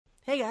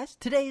Hey guys,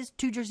 today's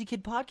Two Jersey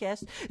Kid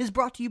podcast is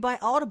brought to you by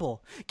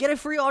Audible. Get a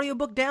free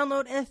audiobook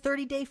download and a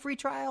 30-day free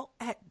trial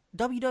at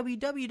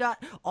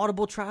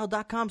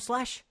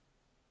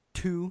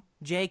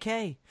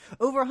www.audibletrial.com/2JK.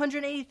 Over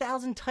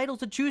 180,000 titles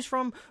to choose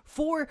from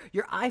for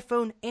your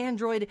iPhone,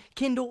 Android,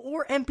 Kindle,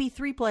 or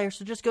MP3 player.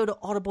 So just go to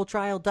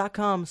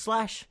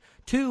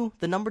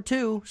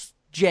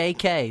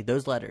audibletrial.com/2JK.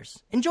 Those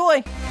letters.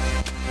 Enjoy!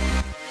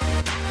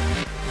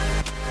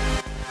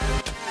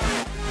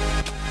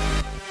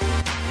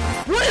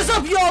 What is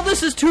up, y'all?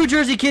 This is Two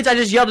Jersey Kids. I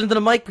just yelled into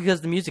the mic because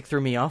the music threw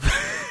me off.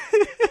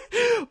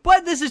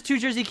 But this is Two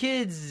Jersey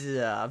Kids,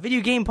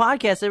 video game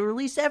podcast that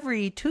release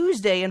every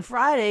Tuesday and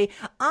Friday.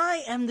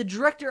 I am the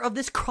director of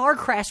this car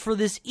crash for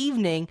this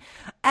evening,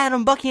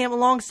 Adam Buckingham,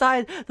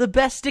 alongside the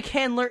best stick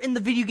handler in the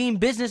video game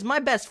business, my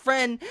best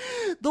friend,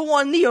 the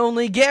one, the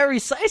only, Gary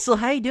Seisel.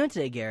 How you doing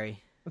today,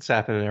 Gary? What's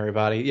happening,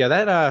 everybody? Yeah,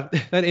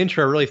 that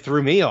intro really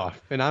threw me off,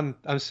 and I'm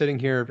sitting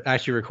here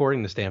actually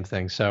recording this damn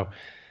thing, so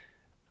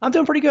I'm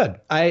doing pretty good.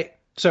 I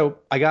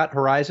got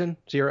Horizon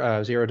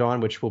Zero Dawn,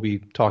 which we'll be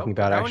talking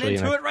about actually.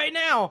 Going into it right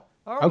now.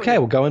 Okay,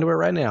 we'll go into it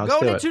right now.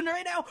 Going into it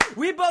right now.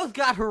 We both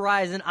got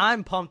Horizon.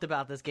 I'm pumped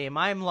about this game.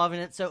 I'm loving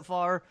it so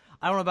far.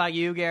 I don't know about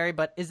you, Gary,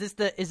 but is this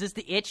the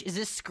itch? Is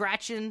this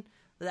scratching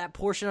that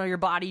portion of your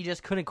body you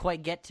just couldn't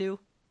quite get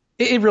to?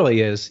 It really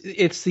is.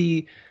 It's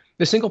the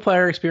single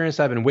player experience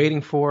I've been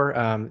waiting for.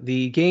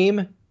 The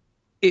game,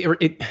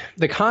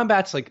 the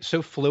combat's like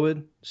so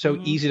fluid, so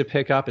easy to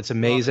pick up. It's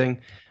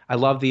amazing. I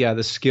love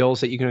the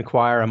skills that you can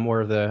acquire. I'm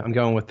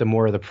going with the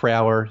more of the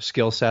prowler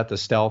skill set, the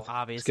stealth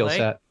skill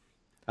set.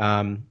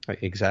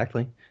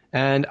 Exactly.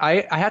 And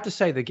I have to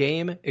say, the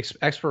game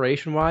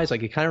exploration wise,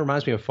 like, it kind of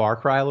reminds me of Far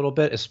Cry a little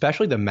bit,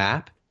 especially the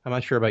map. I'm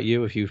not sure about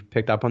you if you've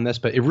picked up on this,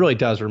 but it really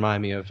does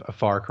remind me of a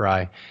Far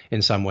Cry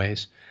in some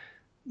ways,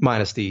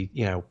 minus the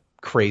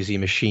crazy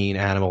machine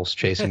animals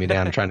chasing me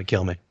down and trying to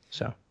kill me.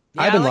 So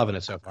yeah, I've been loving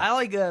it so far. I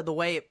like the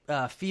way it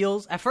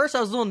feels. At first,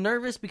 I was a little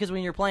nervous because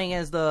when you're playing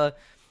as the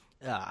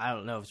I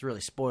don't know if it's really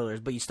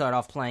spoilers, but you start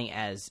off playing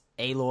as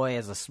Aloy,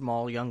 as a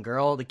small young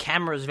girl. The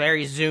camera is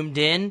very zoomed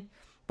in,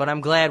 but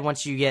I'm glad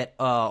once you get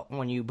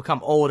when you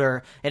become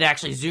older, it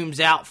actually zooms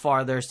out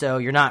farther, so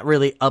you're not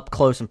really up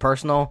close and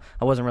personal.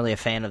 I wasn't really a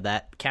fan of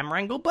that camera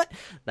angle, but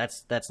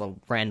that's a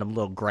random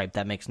little gripe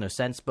that makes no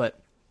sense. But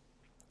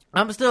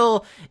I'm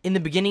still in the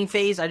beginning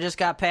phase. I just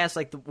got past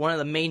one of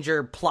the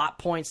major plot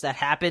points that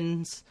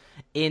happens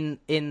in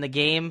the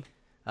game.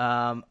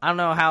 I don't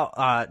know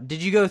how.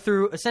 Did you go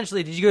through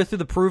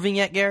the proving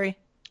yet, Gary?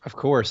 Of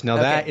course. Now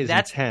that is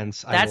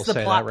intense. I will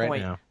say that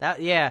right now.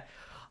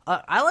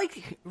 I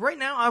like right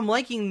now. I'm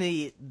liking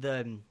the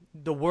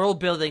world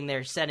building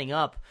they're setting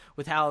up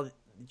with how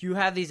you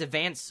have these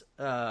advanced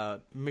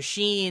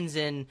machines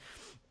and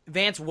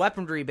advanced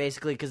weaponry,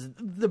 basically, because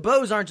the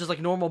bows aren't just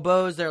like normal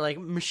bows. They're like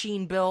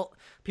machine built.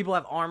 People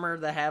have armor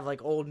that have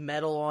like old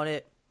metal on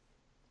it.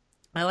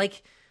 I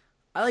like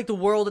the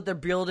world that they're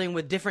building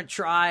with different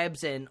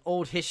tribes and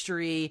old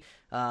history.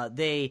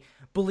 They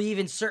believe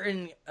in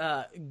certain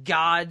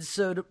gods,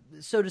 so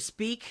to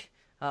speak,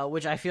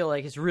 which I feel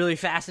like is really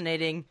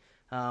fascinating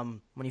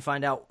when you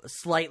find out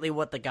slightly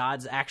what the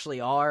gods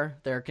actually are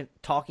they're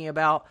talking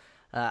about.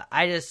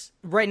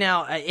 Right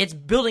now, it's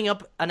building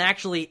up an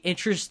actually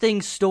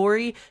interesting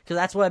story, because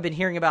that's what I've been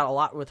hearing about a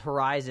lot with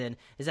Horizon,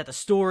 is that the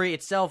story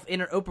itself in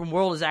an open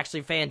world is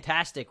actually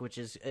fantastic, which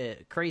is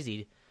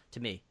crazy to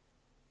me.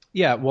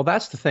 Yeah, well,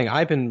 that's the thing.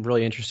 I've been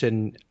really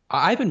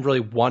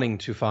wanting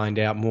to find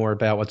out more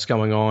about what's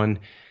going on,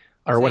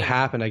 or what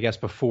happened, I guess,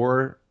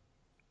 before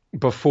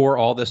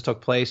all this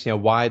took place.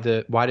 Why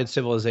did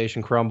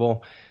civilization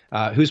crumble?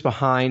 Who's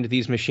behind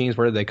these machines?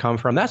 Where did they come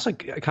from? That's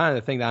like kind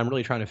of the thing that I'm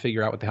really trying to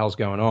figure out what the hell's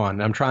going on.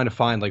 And I'm trying to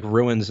find like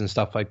ruins and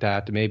stuff like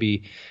that to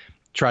maybe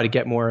try to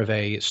get more of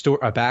a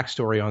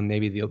backstory on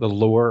maybe the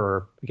lore,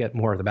 or get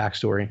more of the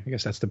backstory. I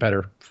guess that's the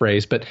better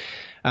phrase. But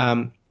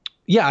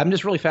yeah, I'm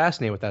just really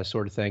fascinated with that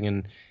sort of thing.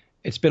 And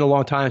it's been a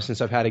long time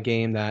since I've had a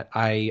game that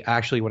I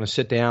actually want to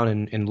sit down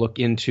and look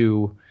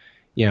into,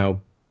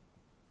 the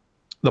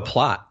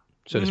plot,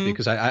 so to speak,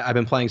 because I've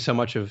been playing so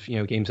much of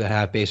games that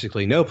have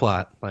basically no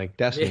plot, like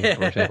Destiny,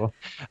 for example.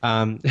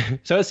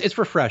 So it's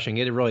refreshing.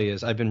 It really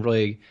is. I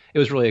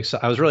was really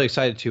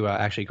excited to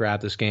actually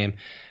grab this game,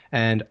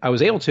 and I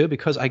was able to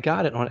because I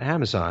got it on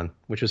Amazon,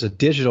 which was a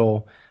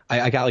digital.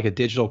 I got like a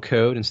digital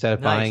code instead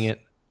of buying it,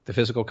 the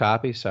physical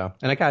copy. So,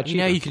 and I got it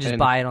cheaper. You could just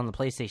buy it on the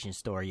PlayStation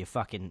Store. You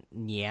fucking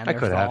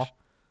Neanderthal.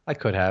 I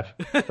could have,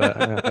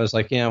 but I was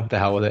like, what the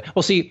hell with it.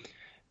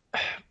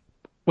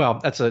 Well,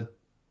 the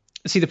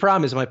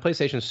problem is, in my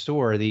PlayStation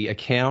Store, the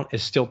account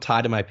is still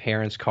tied to my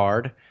parents'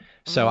 card,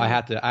 so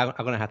I'm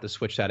going to have to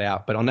switch that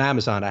out. But on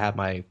Amazon, I have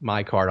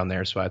my card on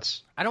there, so I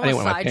didn't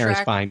want my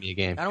parents buying me a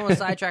game. I don't want to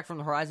sidetrack from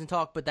the Horizon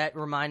talk, but that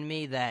reminded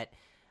me that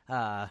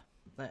for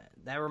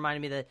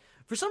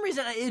some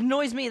reason it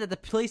annoys me that the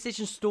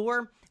PlayStation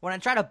Store, when I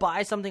try to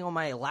buy something on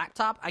my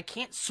laptop, I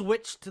can't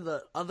switch to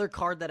the other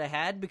card that I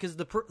had, because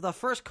the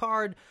first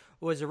card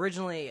was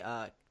originally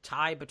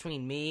tied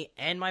between me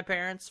and my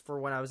parents for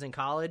when I was in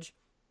college.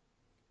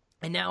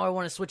 And now I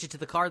want to switch it to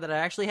the card that I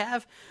actually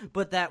have,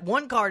 but that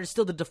one card is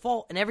still the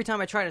default, and every time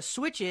I try to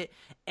switch it,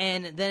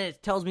 and then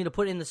it tells me to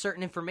put in the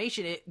certain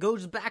information, it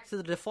goes back to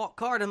the default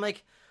card. I'm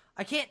like,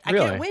 I can't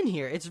win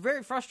here. It's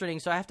very frustrating,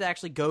 so I have to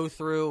actually go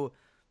through,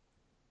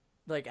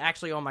 like,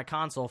 actually on my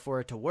console for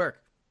it to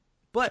work.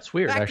 But it's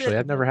weird, actually.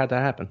 I've never had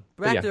that happen.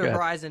 Back to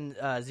Horizon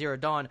Zero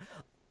Dawn.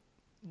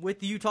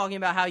 With you talking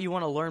about how you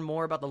want to learn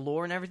more about the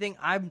lore and everything,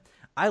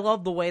 I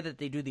love the way that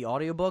they do the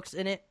audiobooks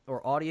in it,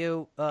 or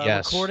audio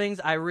recordings.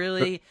 I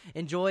really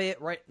enjoy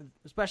it, right?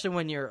 Especially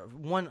when you're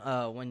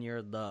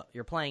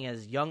playing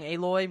as young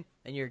Aloy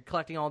and you're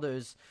collecting all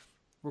those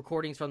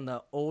recordings from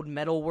the old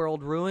Metal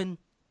World ruin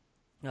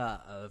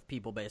of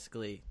people.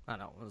 Basically, I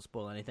don't want to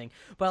spoil anything,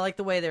 but I like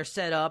the way they're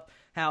set up.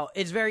 How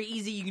it's very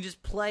easy; you can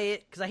just play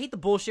it. Because I hate the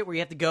bullshit where you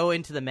have to go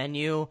into the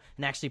menu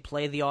and actually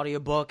play the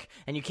audiobook,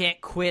 and you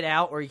can't quit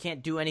out or you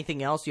can't do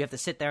anything else. You have to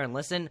sit there and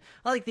listen.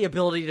 I like the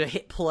ability to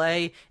hit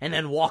play and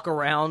then walk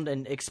around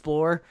and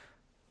explore.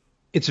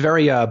 It's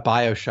very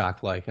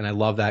BioShock-like, and I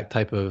love that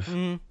type of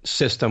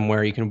system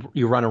where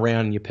you run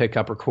around and you pick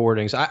up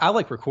recordings. I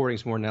like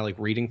recordings more than I like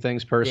reading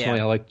things personally.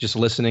 I like just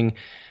listening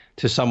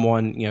to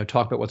someone,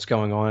 talk about what's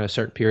going on in a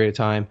certain period of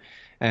time.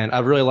 And I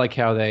really like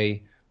how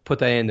they put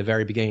that in the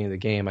very beginning of the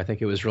game. I think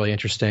it was really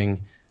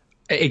interesting.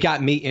 It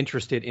got me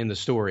interested in the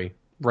story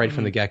right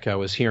from the get-go,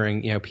 was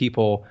hearing,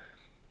 people,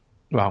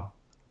 well,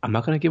 I'm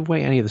not going to give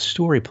away any of the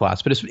story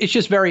plots, but it's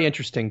just very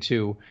interesting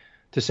to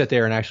sit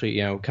there and actually,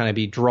 kind of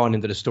be drawn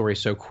into the story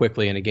so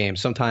quickly in a game.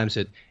 Sometimes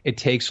it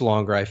takes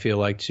longer, I feel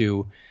like,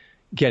 to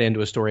get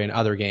into a story in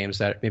other games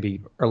that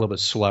maybe are a little bit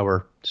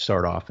slower to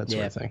start off, that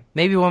sort of thing.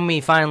 Maybe when we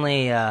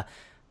finally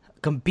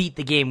beat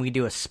the game, we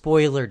do a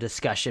spoiler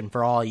discussion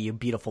for all you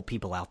beautiful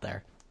people out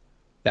there.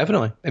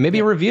 Definitely. And maybe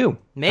a review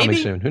coming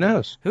soon. Who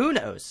knows? Who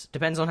knows?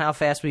 Depends on how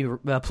fast we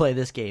play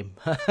this game.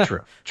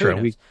 True.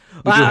 We do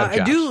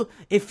have Josh.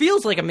 It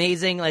feels like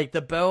amazing. Like,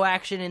 the bow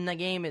action in the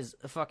game is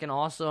fucking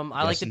awesome.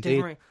 I like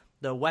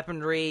the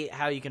weaponry,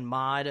 how you can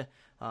mod.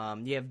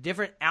 You have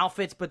different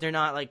outfits, but they're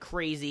not, like,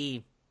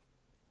 crazy.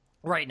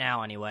 Right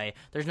now, anyway,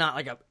 there's not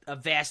like a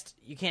vast.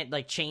 You can't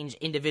like change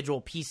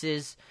individual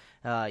pieces.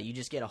 You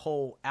just get a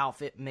whole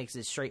outfit. Makes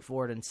it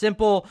straightforward and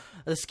simple.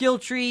 The skill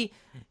tree,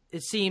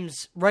 it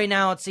seems right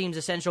now it seems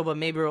essential, but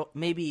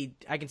maybe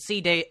I can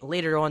see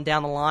later on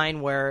down the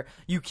line where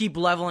you keep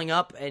leveling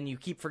up and you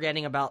keep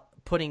forgetting about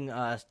putting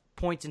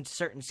points into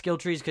certain skill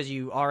trees because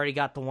you already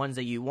got the ones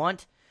that you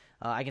want.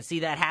 I can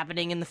see that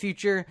happening in the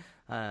future.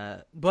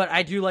 But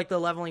I do like the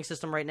leveling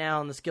system right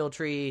now in the skill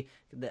tree,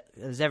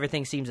 as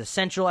everything seems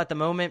essential at the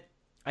moment.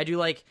 I do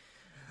like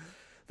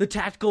the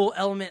tactical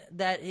element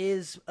that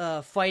is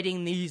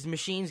fighting these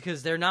machines,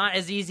 because they're not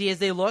as easy as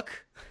they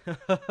look.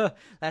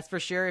 That's for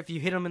sure. If you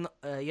hit them,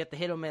 you have to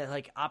hit them at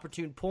like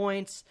opportune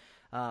points.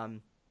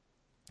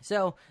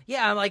 So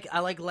yeah, I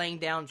like laying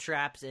down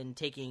traps and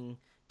taking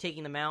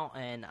them out,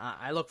 and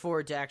I look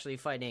forward to actually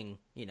fighting.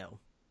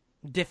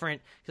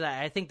 Different, because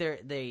I think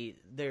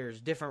there's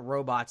different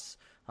robots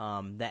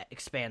that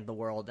expand the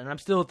world, and I'm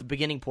still at the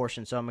beginning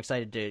portion, so I'm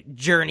excited to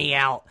journey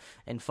out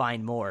and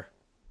find more.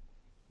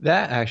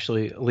 That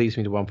actually leads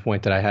me to one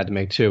point that I had to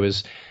make too,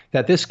 is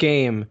that this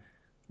game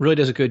really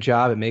does a good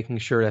job at making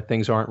sure that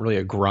things aren't really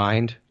a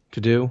grind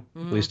to do,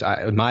 at least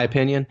in my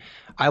opinion.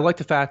 I like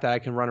the fact that I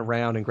can run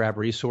around and grab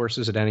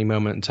resources at any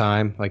moment in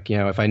time, like,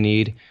 if I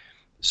need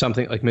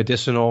something like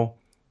medicinal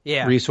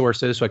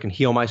resources so I can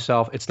heal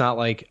myself. It's not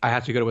like I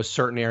have to go to a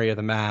certain area of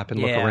the map and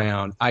look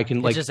around. I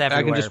can I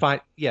can just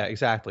find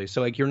exactly.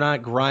 So like, you're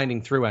not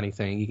grinding through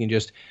anything. You can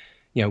just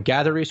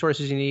gather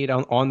resources you need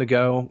on the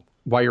go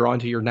while you're on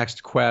to your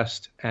next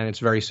quest, and it's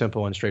very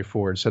simple and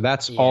straightforward. So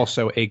that's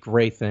also a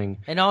great thing.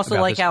 And also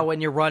like how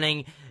when you're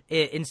running,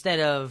 instead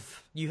of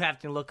you have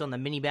to look on the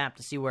mini map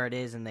to see where it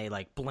is, and they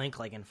like blink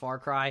like in Far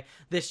Cry,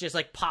 this just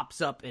like pops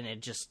up and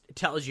it just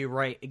tells you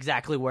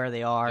exactly where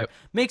they are. Yep.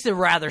 Makes it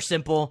rather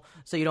simple,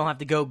 so you don't have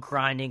to go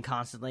grinding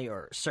constantly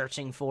or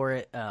searching for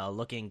it,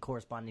 looking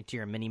corresponding to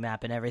your mini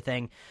map and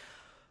everything.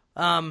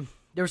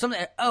 There was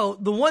something. Oh,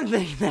 the one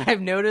thing that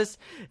I've noticed,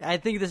 I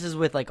think this is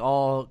with like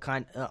all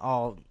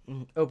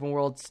open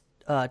world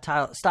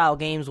style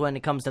games when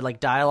it comes to like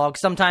dialogue.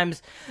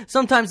 Sometimes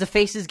the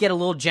faces get a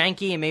little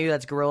janky, and maybe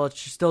that's Guerrilla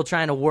still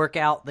trying to work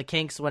out the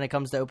kinks when it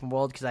comes to open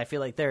world, because I feel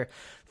like they're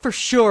for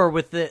sure,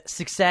 with the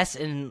success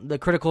and the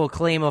critical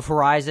acclaim of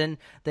Horizon,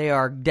 they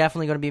are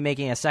definitely going to be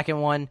making a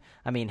second one.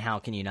 I mean, how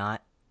can you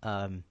not?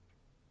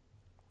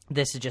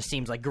 This just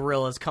seems like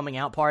Guerrilla's coming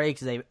out party,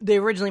 because they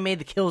originally made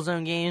the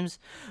Killzone games,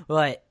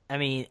 but I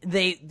mean,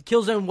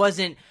 Killzone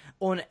wasn't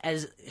on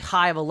as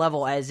high of a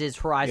level as is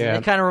Horizon. Yeah.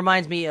 It kind of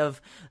reminds me of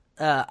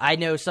I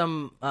know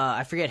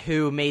I forget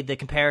who made the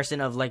comparison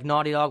of like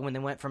Naughty Dog when they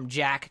went from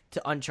Jack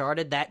to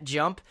Uncharted. That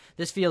jump,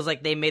 this feels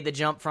like they made the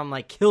jump from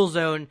like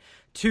Killzone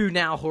to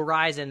now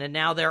Horizon, and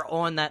now they're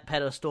on that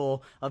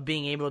pedestal of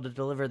being able to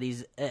deliver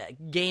these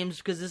games,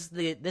 because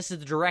this is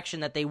the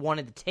direction that they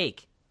wanted to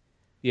take.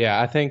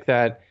 Yeah, I think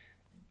that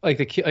like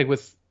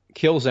with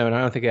Killzone, I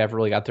don't think I ever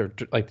really got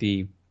what do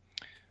you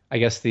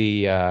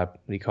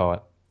call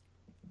it?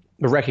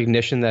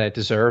 recognition that it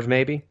deserved,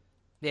 maybe.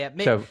 Yeah,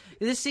 because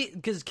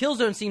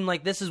Killzone seemed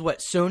like this is what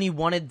Sony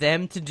wanted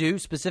them to do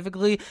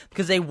specifically,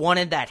 because they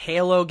wanted that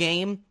Halo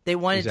game. They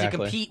wanted to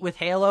compete with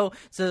Halo,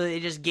 so they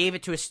just gave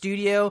it to a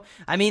studio.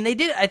 I mean,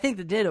 I think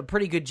they did a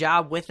pretty good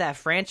job with that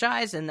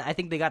franchise, and I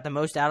think they got the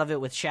most out of it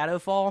with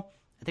Shadowfall.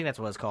 I think that's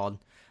what it's called,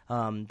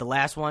 the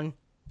last one.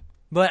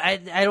 But I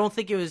don't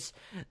think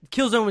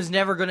Killzone was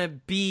never going to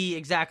be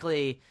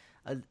exactly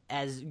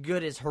as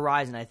good as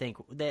Horizon. I think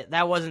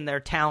that wasn't their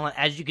talent,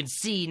 as you can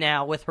see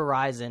now with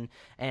Horizon.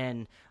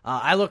 And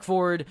I look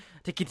forward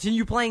to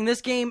continue playing this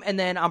game, and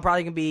then I'm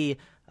probably going to be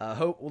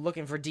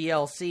looking for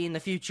DLC in the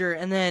future,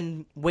 and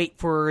then wait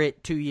for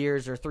it 2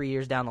 years or 3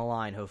 years down the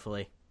line,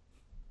 hopefully.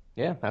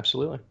 Yeah,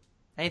 absolutely.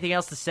 Anything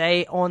else to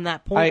say on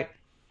that point?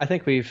 I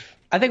think we've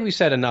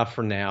said enough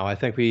for now. I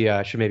think we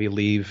should maybe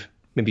leave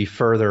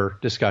further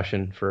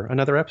discussion for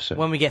another episode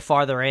when we get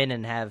farther in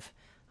and have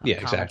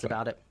comments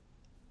about it.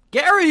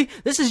 Gary,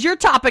 this is your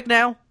topic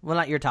now. Well,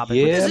 not your topic,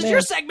 but this is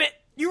your segment.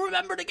 You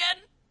remembered again.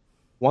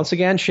 Once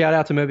again, shout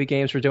out to Moby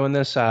Games for doing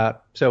this.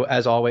 So,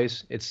 as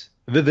always, it's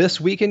the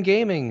This Week in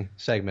Gaming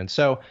segment.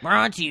 So,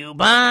 brought to you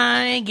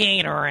by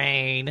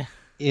Gatorade.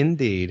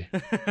 Indeed.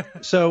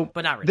 So,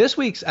 but not really. This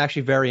week's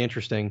actually very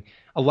interesting.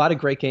 A lot of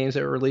great games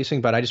that we're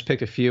releasing, but I just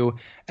picked a few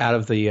out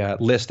of the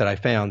list that I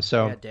found.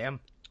 So, yeah, damn.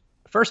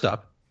 First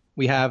up,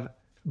 we have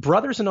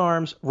Brothers in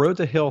Arms Road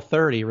to Hill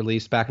 30,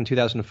 released back in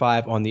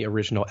 2005 on the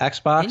original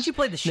Xbox. Didn't you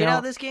play the shit out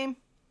of this game?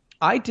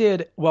 I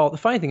did. Well, the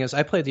funny thing is,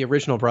 I played the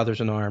original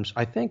Brothers in Arms.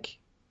 I think,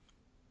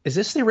 is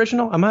this the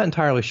original? I'm not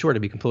entirely sure,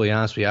 to be completely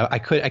honest with you. I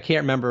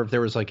can't remember if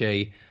there was like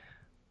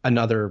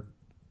another,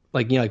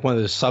 like one of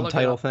those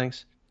subtitle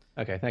things.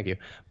 Okay, thank you.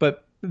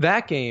 But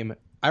that game,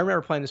 I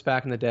remember playing this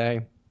back in the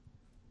day.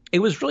 It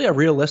was really a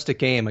realistic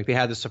game. Like they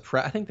had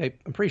the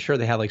I'm pretty sure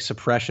they had like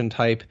suppression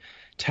type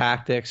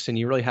tactics, and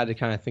you really had to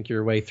kind of think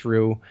your way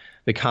through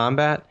the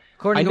combat.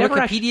 According to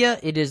Wikipedia,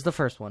 it is the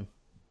first one.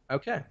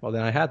 Okay, well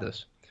then I had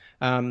this.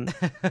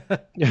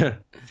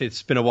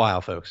 It's been a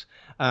while, folks.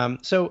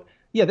 So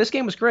yeah, this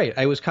game was great.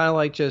 I was kind of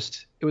like it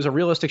was a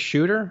realistic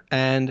shooter,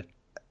 and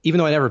even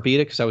though I never beat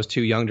it because I was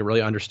too young to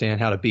really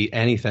understand how to beat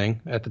anything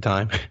at the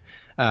time,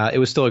 it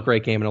was still a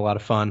great game and a lot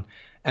of fun.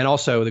 And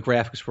also the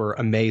graphics were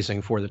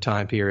amazing for the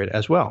time period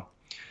as well.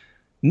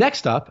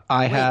 Next up,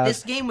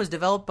 this game was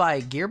developed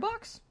by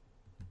Gearbox?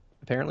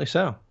 Apparently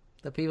so.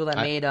 The people that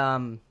made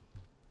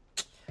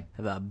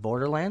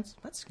Borderlands?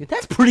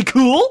 That's pretty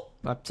cool.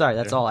 I'm sorry,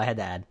 that's all I had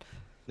to add.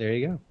 There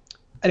you go.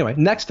 Anyway,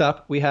 next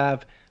up, we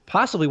have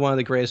possibly one of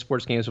the greatest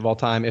sports games of all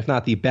time, if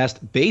not the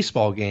best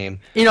baseball game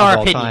in of our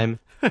all opinion.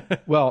 time.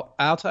 Well,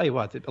 I'll tell you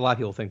what, a lot of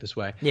people think this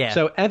way. Yeah.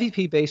 So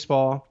MVP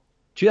Baseball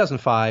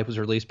 2005 was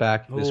released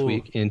back this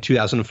week in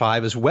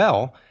 2005 as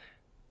well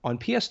on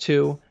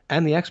PS2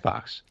 and the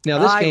Xbox.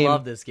 Now, I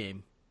love this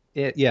game.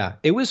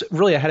 It was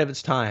really ahead of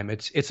its time.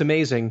 It's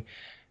amazing.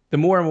 The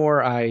more and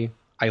more I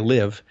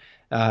live,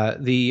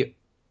 the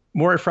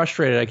more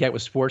frustrated I get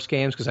with sports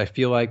games because I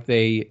feel like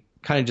they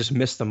kind of just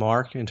miss the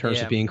mark in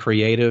terms of being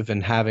creative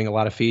and having a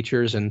lot of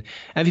features. And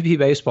MVP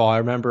Baseball, I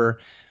remember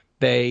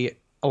they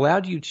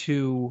allowed you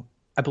to,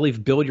 I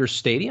believe, build your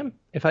stadium,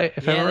 if I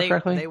remember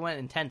correctly. They went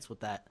intense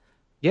with that.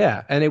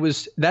 Yeah, and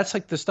that's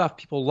like the stuff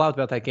people loved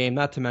about that game.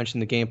 Not to mention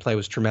the gameplay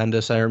was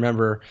tremendous. I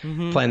remember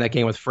playing that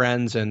game with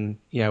friends, and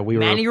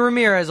Manny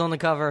Ramirez on the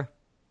cover.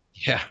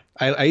 Yeah,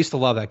 I used to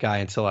love that guy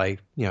until I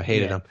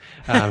hated him.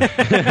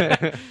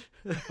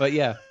 But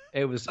yeah,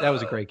 that was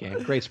a great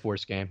game, great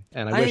sports game,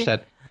 and I wish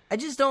that. I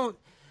just don't.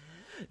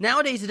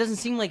 Nowadays, it doesn't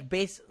seem like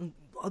the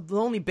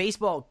only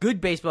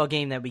good baseball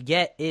game that we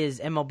get is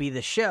MLB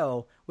The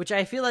Show, which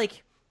I feel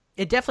like.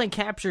 It definitely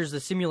captures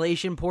the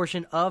simulation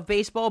portion of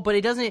baseball, but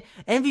it doesn't.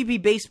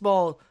 MVP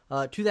Baseball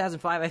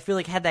 2005, I feel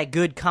like, had that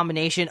good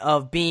combination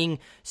of being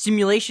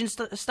simulation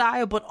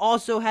style, but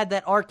also had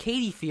that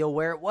arcadey feel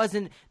where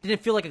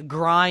didn't feel like a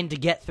grind to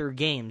get through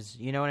games.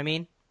 You know what I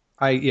mean?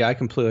 I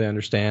completely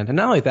understand. And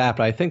not only that,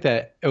 but I think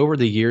that over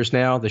the years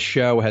now, the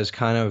show has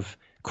kind of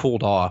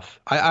cooled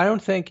off. I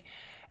don't think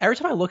every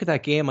time I look at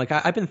that game, like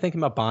I've been thinking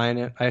about buying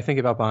it. I think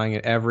about buying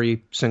it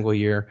every single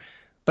year.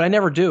 But I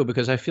never do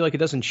because I feel like it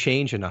doesn't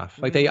change enough.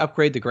 Like they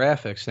upgrade the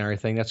graphics and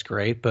everything. That's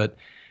great. But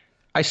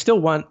I still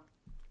want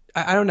 –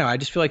 I don't know. I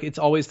just feel like it's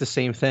always the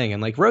same thing.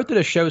 And like Road to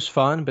the Show's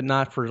fun, but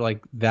not for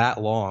like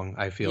that long,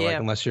 I feel like,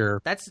 unless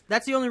you're – That's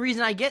the only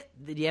reason I get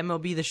the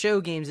MLB The Show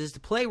games is to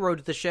play Road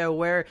to the Show,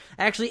 where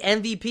actually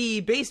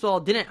MVP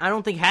Baseball I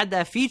don't think had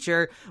that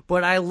feature,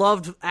 but I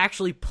loved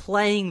actually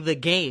playing the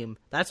game.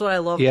 That's what I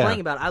love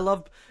playing about. I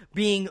loved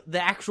being the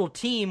actual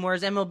team,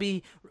 whereas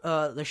MLB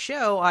The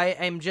Show, I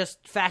am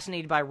just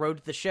fascinated by Road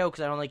to the Show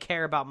because I only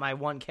care about my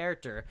one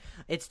character.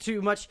 It's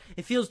too much.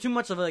 It feels too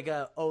much of like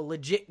a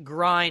legit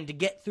grind to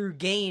get through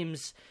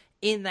games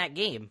in that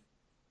game.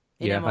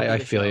 I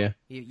feel you.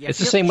 It's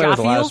the same way with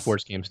a lot of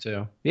sports games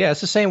too. Yeah,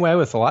 it's the same way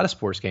with a lot of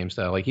sports games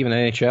though. Like even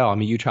NHL. I'm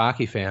a huge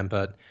hockey fan,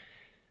 but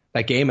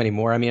that game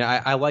anymore. I mean,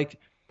 I liked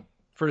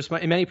for as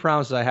many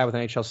problems as I had with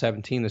NHL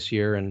 17 this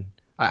year, and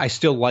I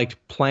still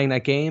liked playing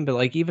that game, but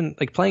like even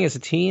like playing as a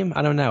team,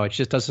 I don't know. It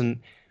just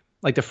doesn't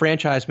like the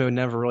franchise mode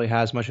never really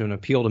has much of an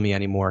appeal to me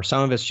anymore.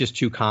 Some of it's just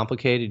too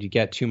complicated. You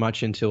get too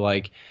much into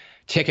like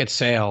ticket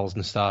sales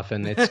and stuff,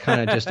 and it's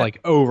kind of just like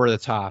over the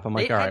top. I'm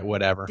like, all right,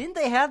 whatever. Didn't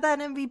they have that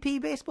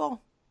MVP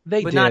baseball?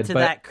 They but did, not to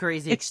that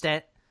crazy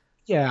extent.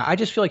 Yeah, I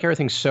just feel like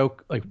everything's so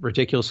like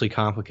ridiculously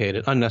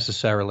complicated,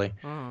 unnecessarily.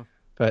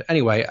 But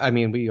anyway, I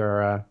mean, we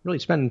are really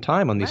spending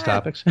time on these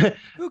topics.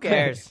 Who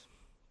cares?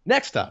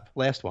 Next up,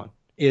 last one,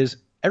 is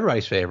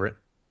everybody's favorite,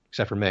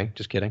 except for me.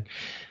 Just kidding.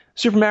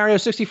 Super Mario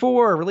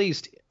 64,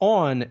 released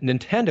on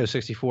Nintendo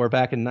 64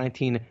 back in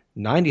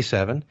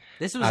 1997.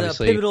 This was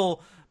a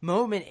pivotal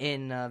moment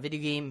in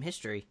video game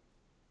history.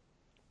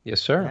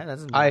 Yes, sir.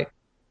 Yeah,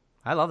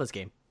 I love this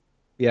game.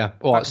 Yeah.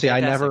 Well, see,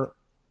 fantastic.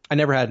 I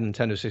never had a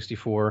Nintendo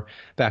 64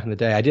 back in the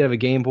day. I did have a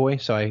Game Boy,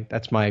 so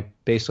that's my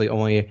basically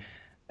only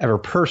ever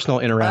personal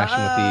interaction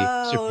with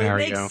the Super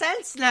Mario. It makes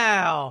sense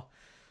now.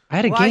 I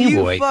had a Game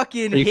Boy. You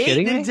fucking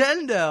hate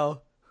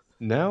Nintendo?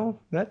 No,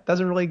 that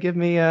doesn't really give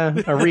me a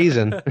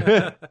reason.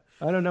 I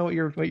don't know what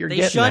you're getting at.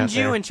 They shunned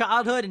you in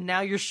childhood, and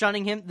now you're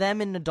shunning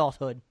them in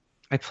adulthood.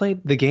 I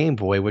played the Game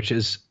Boy, which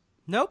is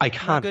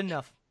iconic. Not good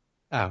enough.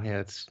 Oh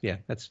yeah,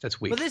 that's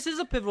weak. But this is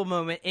a pivotal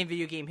moment in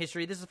video game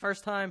history. This is the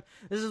first time.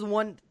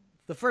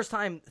 The first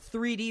time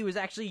 3D was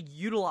actually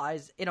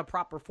utilized in a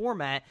proper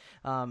format.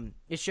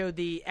 It showed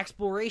the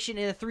exploration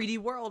in a 3D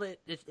world.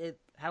 It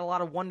had a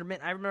lot of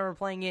wonderment. I remember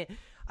playing it.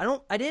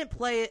 I didn't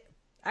play it.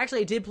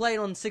 Actually, I did play it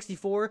on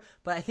 64,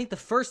 but I think the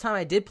first time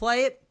I did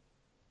play it,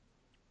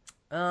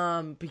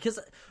 because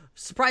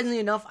surprisingly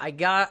enough,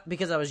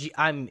 because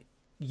I'm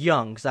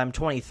young, because I'm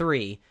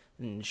 23,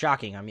 and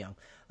shocking, I'm young.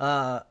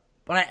 But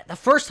the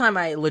first time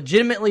I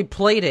legitimately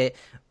played it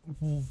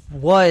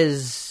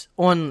was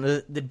on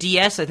the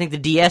DS. I think the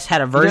DS had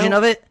a version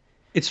of it.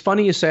 It's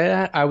funny you say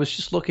that. I was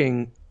just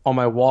looking on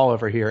my wall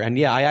over here, and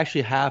yeah, I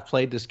actually have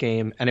played this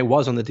game, and it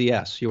was on the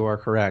DS. You are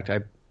correct.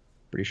 I'm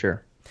pretty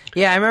sure.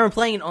 Yeah, I remember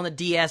playing it on the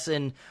DS,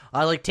 and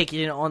I like taking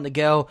it on the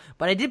go.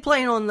 But I did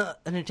play it on the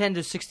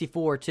Nintendo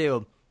 64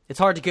 too. It's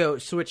hard to go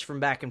switch from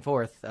back and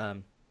forth,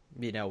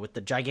 with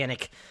the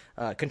gigantic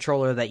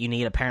controller that you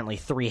need apparently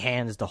 3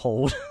 hands to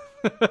hold.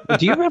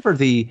 Do you remember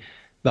the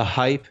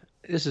hype?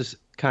 This is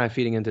kind of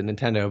feeding into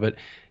Nintendo, but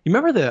you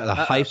remember the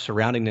hype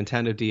surrounding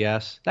Nintendo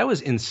DS? That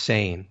was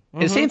insane.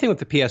 And the same thing with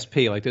the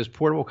PSP. Like those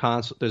portable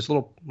consoles, those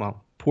little,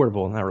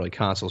 portable, not really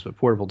consoles, but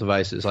portable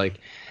devices. Like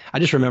I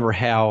just remember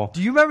how.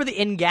 Do you remember the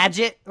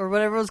Engadget or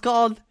whatever it was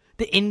called?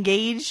 The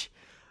Engage?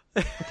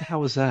 What the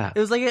hell was that? It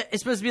was like it's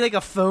supposed to be like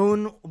a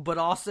phone, but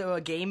also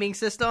a gaming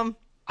system.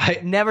 I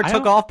never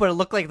took off, but it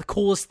looked like the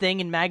coolest thing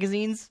in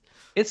magazines.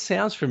 It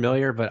sounds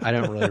familiar, but I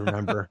don't really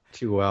remember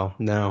too well.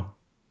 No.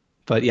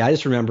 But yeah, I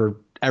just remember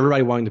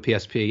everybody wanting the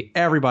PSP,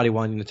 everybody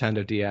wanting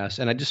Nintendo DS,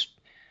 and I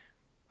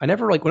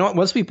never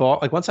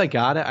once I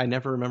got it, I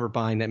never remember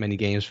buying that many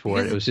games for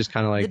it. It was just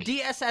kind of like the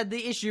DS had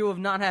the issue of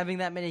not having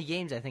that many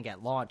games. I think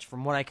at launch,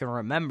 from what I can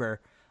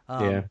remember.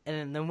 And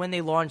then when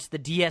they launched the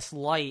DS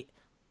Lite,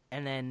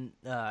 and then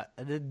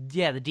the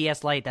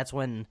DS Lite, that's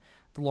when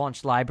the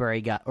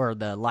library got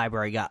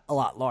a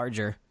lot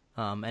larger,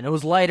 and it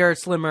was lighter,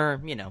 slimmer,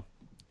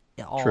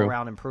 all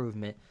around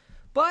improvement.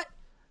 But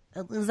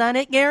is that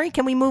it, Gary?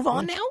 Can we move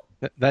on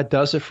now? That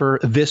does it for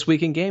This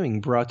Week in Gaming,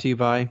 brought to you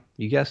by,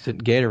 you guessed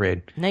it,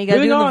 Gatorade. Now you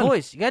gotta do it in the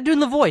voice. You gotta do it in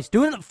the voice.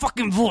 Do it in the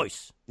fucking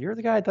voice. You're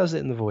the guy that does it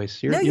in the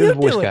voice. You're the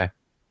voice guy.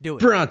 Do it.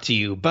 Brought to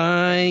you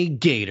by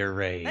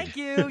Gatorade. Thank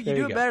you. You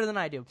do it better than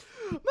I do.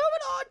 Moving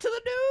on to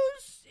the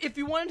news. If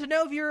you wanted to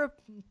know if you're a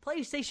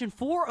PlayStation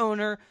 4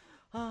 owner,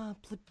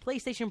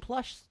 PlayStation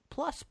Plus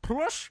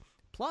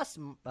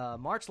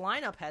March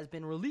lineup has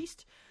been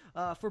released.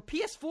 For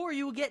PS4,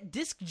 you will get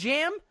Disc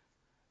Jam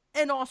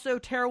and also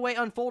Tearaway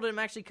Unfolded. I'm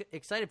actually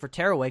excited for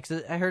Tearaway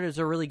because I heard it was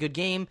a really good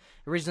game.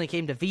 It originally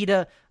came to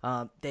Vita.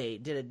 They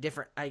did a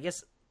different, I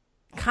guess,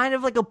 kind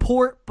of like a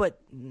port, but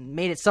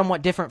made it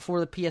somewhat different for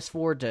the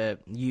PS4 to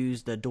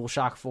use the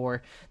DualShock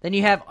 4. Then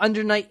you have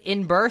Under Night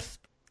in Birth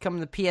coming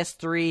to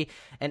PS3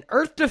 and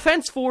Earth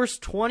Defense Force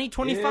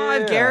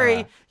 2025. Yeah.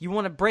 Gary, you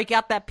want to break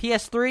out that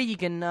PS3? You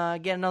can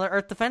get another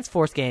Earth Defense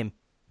Force game.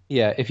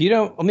 Yeah, if you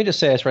don't, let me just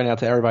say this right now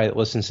to everybody that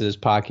listens to this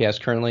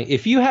podcast currently.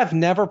 If you have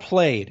never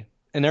played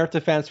an Earth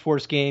Defense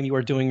Force game, you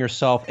are doing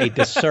yourself a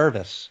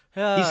disservice.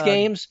 These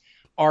games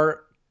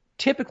are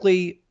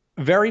typically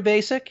very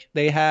basic.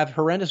 They have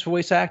horrendous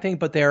voice acting,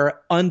 but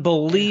they're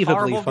unbelievably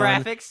horrible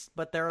fun. Graphics,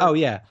 but they're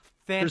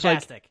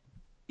fantastic.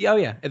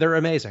 They're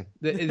amazing.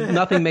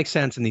 Nothing makes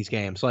sense in these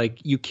games. Like,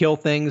 you kill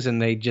things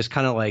and they just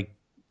kind of like,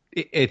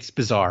 it's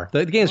bizarre.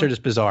 The games are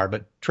just bizarre,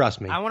 but trust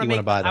me, you want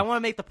to buy them. I want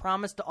to make the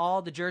promise to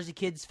all the Jersey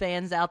Kids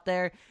fans out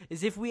there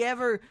is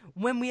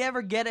when we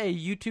ever get a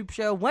YouTube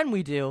show, when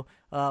we do,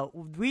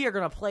 we are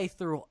going to play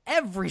through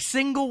every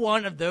single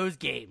one of those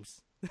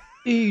games.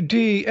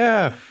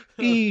 EDF,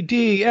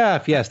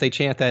 EDF. Yes, they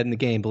chant that in the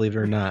game, believe it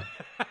or not.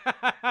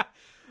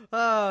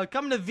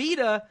 Coming to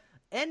Vita,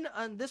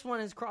 this one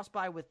is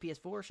cross-buy with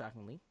PS4,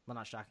 shockingly. Well,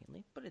 not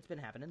shockingly, but it's been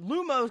happening.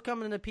 Lumo's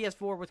coming to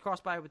PS4 with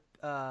cross-buy with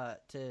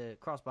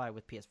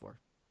PS4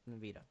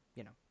 and Vita,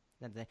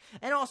 that thing.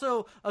 And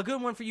also a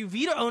good one for you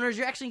Vita owners,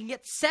 you actually can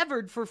get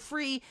Severed for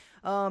free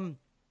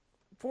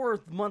for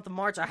the month of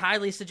March. I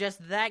highly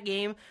suggest that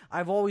game.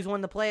 I've always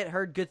wanted to play it.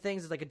 Heard good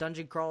things. It's like a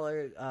dungeon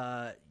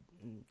crawler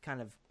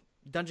kind of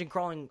dungeon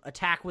crawling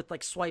attack with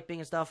like swiping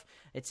and stuff.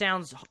 It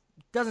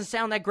doesn't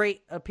sound that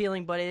great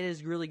appealing, but it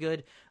is really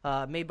good.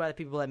 Made by the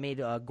people that made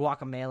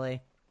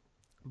Guacamelee.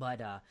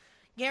 But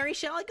Gary,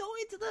 shall I go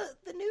into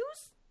the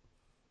news?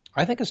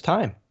 I think it's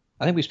time.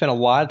 I think we spent a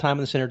lot of time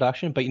on this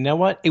introduction, but you know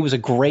what? It was a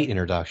great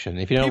introduction.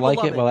 If you don't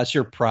like it, well, that's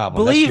your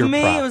problem. Believe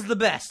me, it was the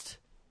best.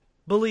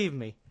 Believe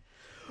me.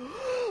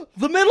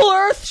 The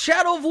Middle-earth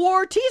Shadow of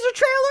War teaser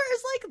trailer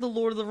is like the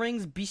Lord of the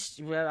Rings beast.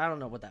 I don't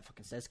know what that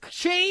fucking says.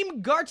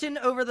 Shane Garton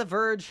over The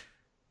Verge,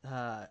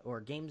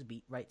 or Games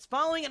Beat writes,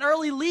 following an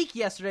early leak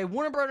yesterday,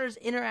 Warner Brothers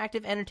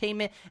Interactive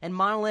Entertainment and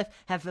Monolith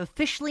have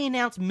officially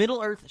announced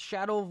Middle-earth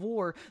Shadow of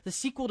War, the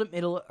sequel to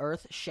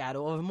Middle-earth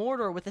Shadow of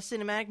Mordor, with a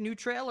cinematic new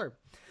trailer.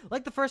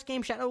 Like the first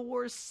game, Shadow of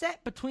War is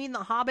set between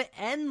The Hobbit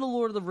and The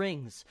Lord of the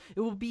Rings.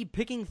 It will be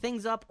picking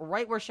things up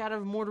right where Shadow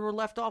of Mordor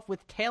left off,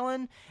 with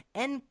Talon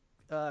and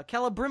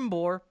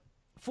Celebrimbor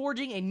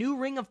forging a new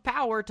ring of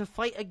power to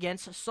fight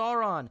against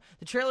Sauron.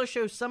 The trailer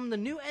shows some of the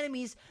new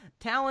enemies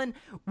Talon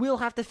will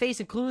have to face,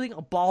 including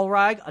a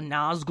Balrog, a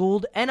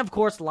Nazgul, and of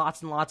course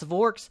lots and lots of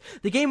orcs.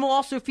 The game will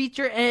also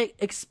feature an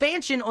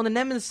expansion on the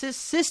Nemesis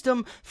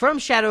system from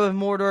Shadow of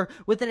Mordor,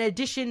 with an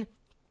addition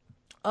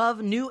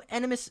of new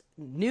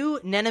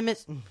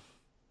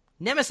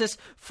Nemesis,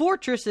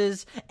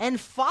 fortresses, and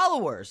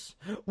followers.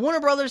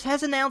 Warner Brothers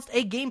has announced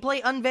a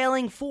gameplay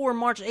unveiling for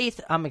March 8th.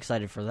 I'm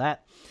excited for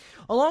that.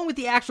 Along with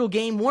the actual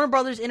game, Warner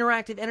Brothers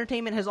Interactive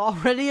Entertainment has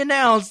already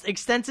announced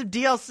extensive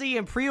DLC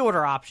and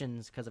pre-order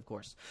options, because of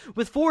course,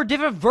 with 4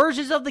 different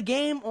versions of the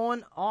game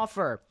on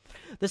offer.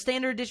 The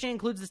Standard Edition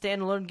includes the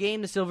standalone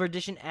game. The Silver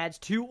Edition adds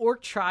 2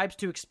 orc tribes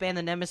to expand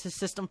the Nemesis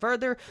system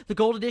further. The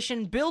Gold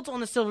Edition builds on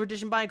the Silver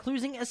Edition by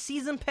including a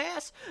season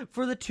pass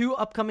for the 2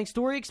 upcoming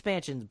story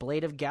expansions,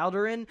 Blade of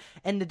Galderin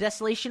and the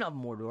Desolation of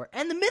Mordor.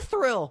 And the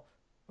Mithril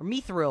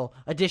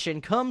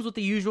edition comes with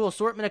the usual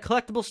assortment of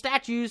collectible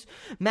statues,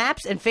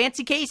 maps, and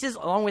fancy cases,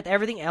 along with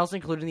everything else,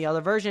 including the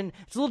other version.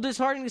 It's a little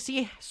disheartening to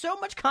see so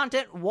much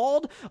content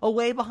walled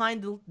away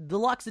behind the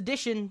deluxe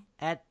edition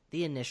at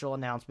the initial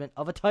announcement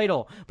of a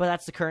title, but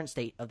that's the current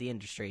state of the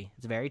industry.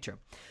 It's very true.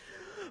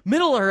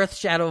 Middle-earth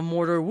Shadow of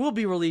Mordor will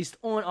be released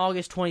on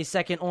August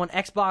 22nd on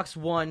Xbox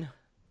One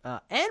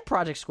and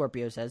Project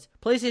Scorpio says,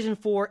 PlayStation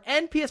 4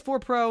 and PS4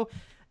 Pro,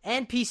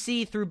 and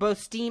PC through both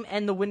Steam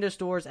and the Windows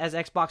stores as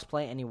Xbox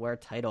Play Anywhere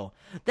title.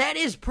 That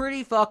is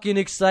pretty fucking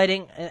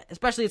exciting,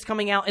 especially it's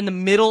coming out in the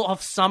middle of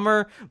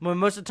summer, when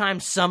most of the time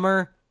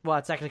summer, well,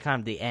 it's actually kind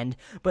of the end,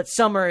 but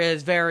summer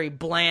is very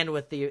bland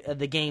with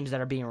the games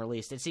that are being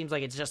released. It seems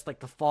like it's just like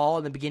the fall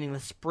and the beginning of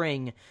the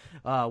spring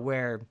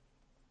where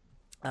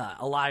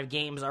a lot of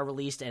games are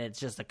released, and it's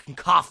just a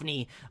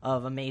cacophony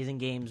of amazing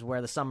games, where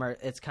the summer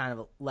it's kind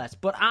of less.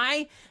 But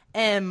I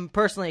am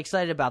personally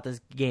excited about this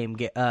game.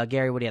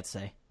 Gary, what do you have to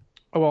say?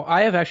 Oh, well,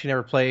 I have actually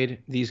never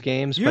played these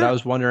games, but I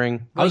was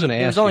wondering. I was going to ask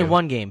you. There's only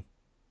one game.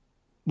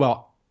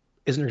 Well,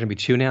 isn't there going to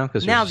be 2 now?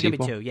 Because now there's going to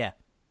be 2. Yeah.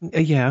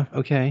 Yeah.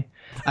 Okay.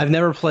 I've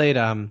never played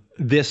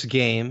this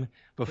game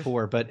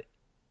before, but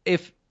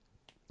if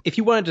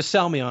you wanted to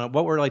sell me on it,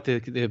 what were like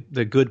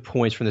the good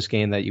points from this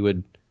game that you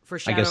would? For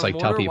Shadow of Mordor,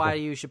 tell people why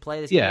you should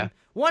play this game.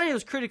 1, it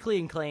was critically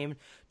acclaimed.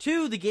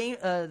 2, the game,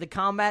 the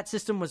combat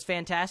system was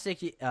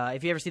fantastic.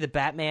 If you ever see the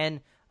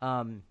Batman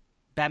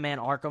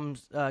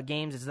Arkham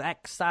games, it's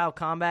that style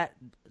combat,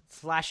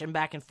 slashing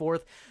back and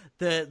forth.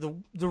 The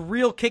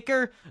real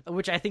kicker,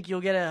 which I think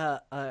you'll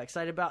get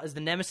excited about, is the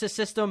Nemesis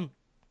system.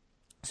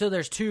 So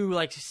there's 2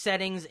 like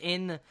settings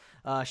in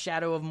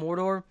Shadow of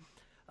Mordor,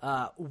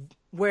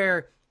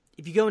 where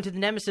if you go into the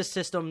Nemesis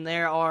system,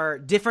 there are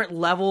different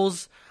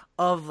levels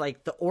of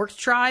like the orc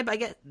tribe, I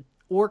guess,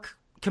 orc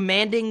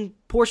commanding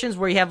portions,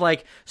 where you have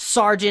like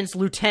sergeants,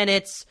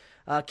 lieutenants,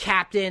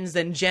 captains,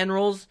 then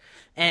generals,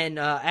 and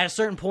at a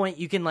certain point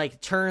you can like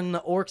turn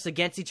the orcs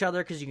against each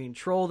other because you can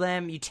control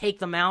them. You take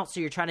them out, so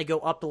you're trying to go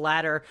up the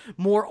ladder.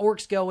 More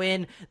orcs go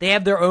in. They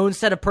have their own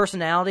set of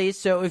personalities.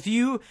 So if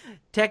you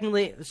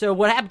so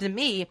what happened to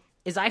me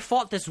is I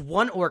fought this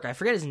one orc, I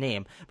forget his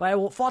name, but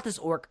I fought this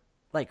orc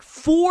like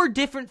 4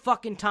 different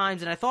fucking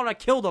times, and I thought I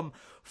killed him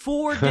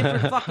 4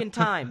 different fucking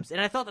times. And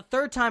I thought the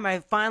 3rd time I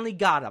finally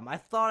got him. I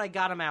thought I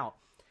got him out.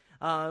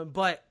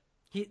 But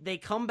they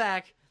come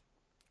back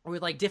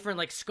with like different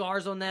like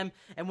scars on them,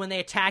 and when they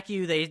attack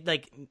you, they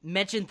like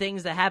mention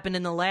things that happened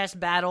in the last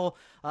battle.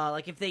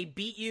 Like if they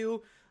beat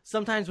you,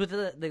 sometimes with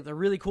the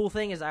really cool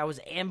thing is I was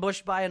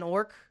ambushed by an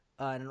orc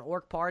in an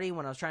orc party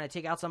when I was trying to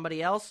take out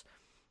somebody else.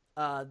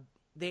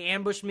 They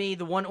ambushed me.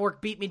 The one orc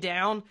beat me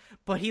down,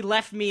 but he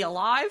left me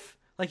alive.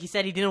 Like he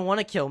said, he didn't want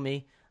to kill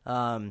me.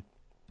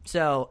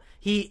 So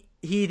he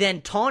he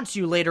then taunts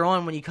you later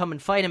on when you come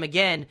and fight him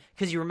again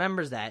because he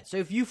remembers that. So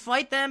if you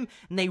fight them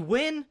and they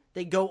win,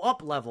 they go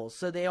up levels.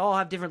 So they all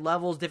have different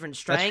levels, different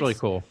strengths. That's really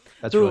cool.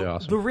 That's really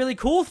awesome. The really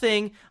cool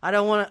thing, I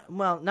don't want to,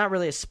 well, not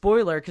really a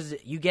spoiler because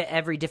you get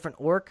every different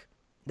orc.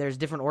 There's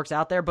different orcs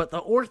out there, but the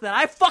orc that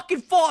I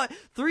fucking fought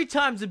 3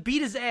 times and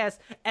beat his ass,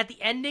 at the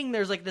ending,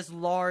 there's like this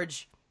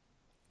large,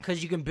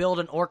 because you can build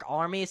an orc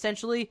army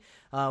essentially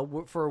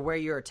for where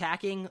you're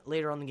attacking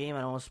later on in the game.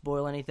 I don't want to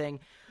spoil anything.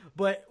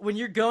 But when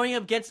you're going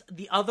up against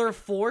the other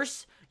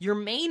force, your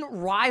main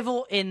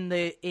rival in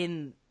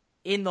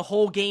the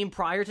whole game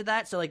prior to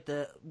that, so like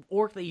the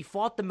orc that you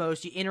fought the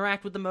most, you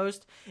interact with the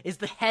most, is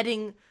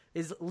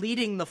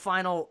leading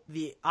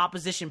the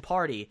opposition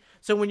party.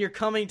 So when you're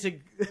coming to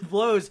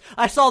blows,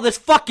 I saw this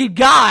fucking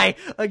guy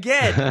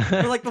again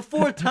for like the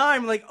 4th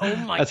time. Like, oh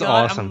my God,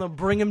 awesome. I'm gonna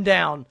bring him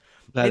down.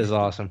 That is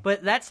awesome.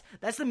 But that's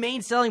the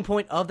main selling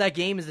point of that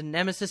game is the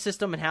Nemesis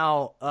system and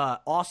how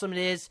awesome it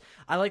is.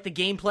 I like the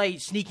gameplay,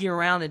 sneaking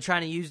around and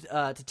trying to use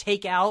to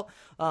take out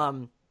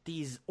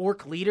these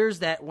orc leaders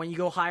that when you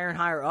go higher and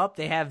higher up,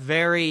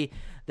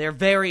 they're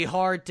very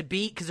hard to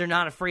beat because they're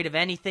not afraid of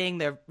anything.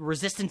 They're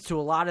resistant to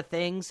a lot of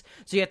things,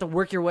 so you have to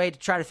work your way to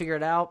try to figure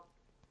it out.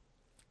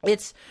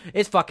 It's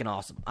fucking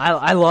awesome.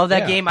 I love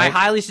that game. I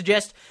highly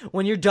suggest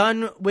when you're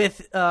done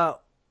with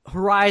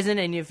Horizon,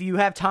 and if you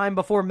have time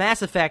before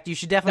Mass Effect, you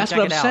should definitely check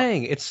it out. That's what I'm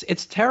saying.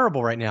 It's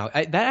terrible right now.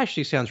 That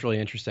actually sounds really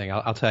interesting.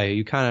 I'll tell you.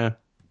 You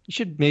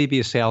should maybe be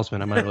a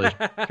salesman. I'm not really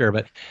sure,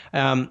 but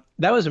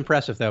that was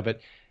impressive though. But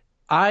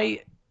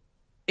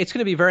it's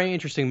going to be a very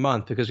interesting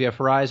month because we have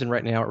Horizon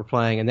right now we're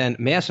playing, and then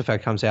Mass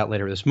Effect comes out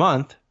later this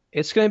month.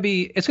 It's going to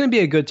be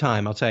a good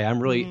time. I'll tell you.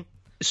 I'm really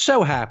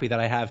so happy that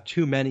I have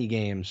too many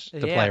games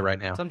to play right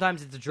now.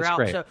 Sometimes it's a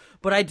drought.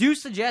 But I do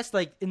suggest,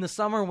 like, in the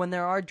summer when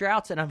there are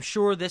droughts, and I'm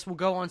sure this will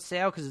go on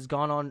sale because it's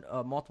gone on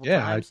multiple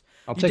times.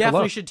 I'll you take definitely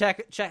a look. should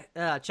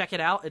check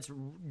it out. It's a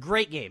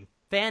great game.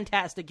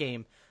 Fantastic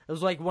game. It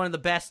was like one of the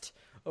best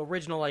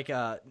original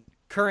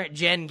current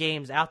gen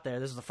games out there.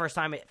 This is the first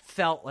time it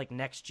felt like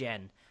next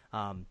gen.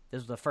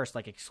 This was the first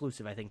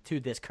exclusive, I think, to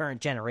this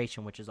current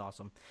generation, which is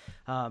awesome.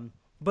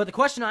 But the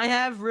question I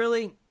have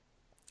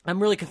I'm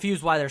really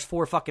confused why there's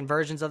 4 fucking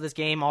versions of this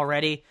game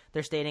already.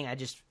 They're stating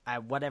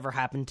whatever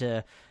happened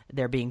to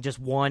there being just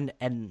one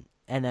and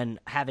then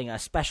having a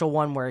special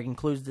one where it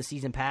includes the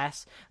season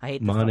pass. I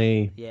hate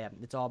money. Yeah,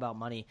 it's all about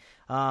money.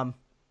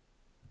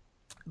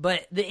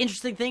 But the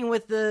interesting thing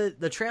with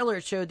the trailer,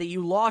 it showed that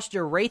you lost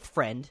your Wraith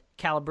friend,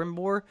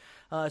 Celebrimbor.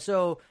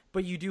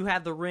 But you do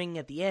have the ring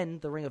at the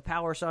end, the Ring of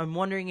Power. So I'm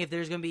wondering if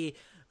there's going to be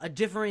a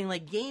differing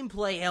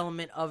gameplay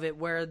element of it,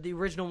 where the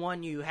original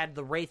one you had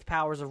the Wraith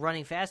powers of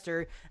running faster.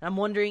 And I'm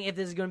wondering if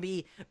this is going to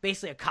be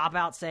basically a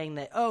cop-out saying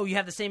that, oh, you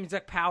have the same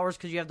exact powers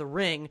because you have the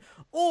ring,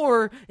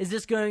 or is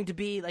this going to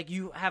be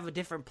you have a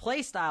different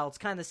play style? It's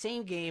kind of the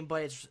same game,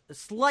 but it's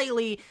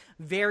slightly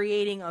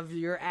varying of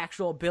your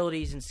actual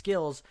abilities and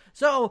skills.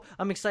 So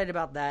I'm excited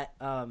about that.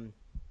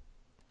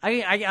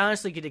 I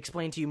honestly could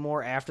explain to you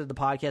more after the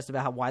podcast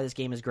about why this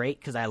game is great,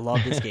 because I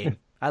love this game.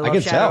 I love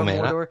can Shadow tell, of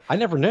man. Mordor. I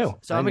never knew.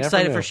 So I'm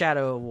excited for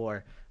Shadow of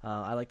War.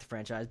 I like the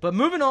franchise. But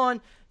moving on,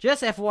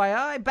 just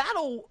FYI,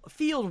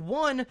 Battlefield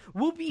 1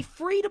 will be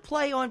free to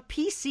play on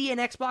PC and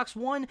Xbox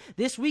One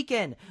this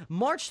weekend,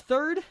 March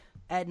 3rd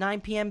at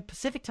 9 p.m.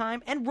 Pacific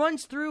Time, and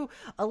runs through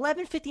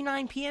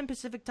 11:59 p.m.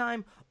 Pacific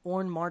Time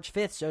on March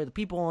 5th. So the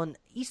people on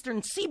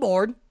Eastern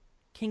Seaboard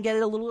can get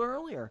it a little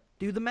earlier.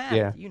 Do the math.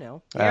 Yeah.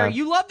 Gary,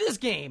 you love this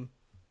game.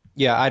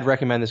 Yeah, I'd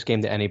recommend this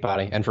game to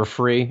anybody. And for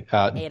free,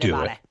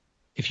 do it.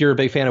 If you're a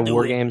big fan of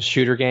war games,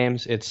 shooter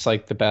games, it's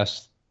the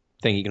best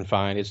thing you can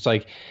find. It's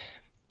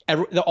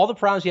all the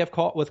problems you have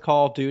with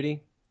Call of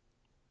Duty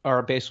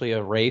are basically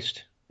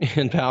erased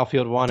in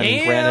Battlefield 1.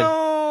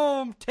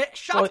 Damn!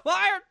 Shots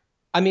fired!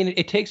 I mean,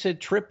 it takes a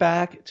trip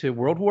back to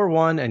World War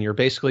I, and you're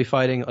basically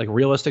fighting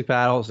realistic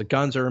battles. The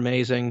guns are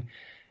amazing.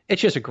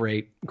 It's just a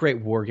great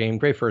war game,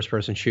 great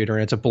first-person shooter,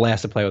 and it's a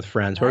blast to play with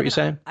friends. What were you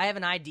saying? I have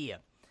an idea.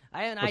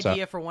 What's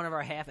idea for one of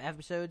our half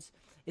episodes.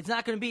 It's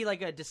not going to be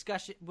a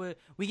discussion.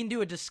 We can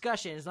do a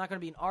discussion. It's not going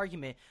to be an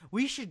argument.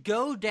 We should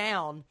go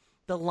down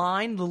the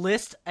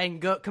list, and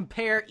go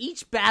compare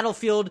each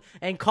Battlefield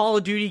and Call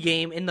of Duty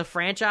game in the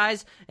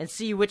franchise and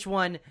see which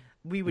one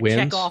we would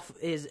check off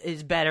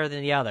is better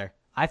than the other.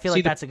 I feel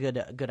that's a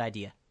good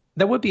idea.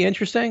 That would be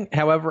interesting.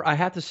 However, I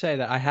have to say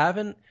that I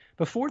haven't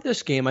before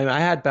this game. I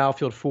had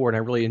Battlefield 4, and I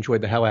really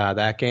enjoyed the hell out of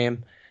that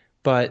game.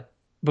 But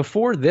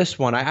before this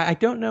one, I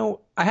don't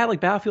know. I had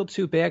Battlefield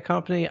 2 Bad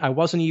Company. I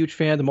wasn't a huge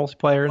fan of the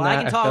multiplayer in that.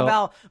 I can talk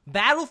about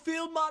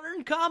Battlefield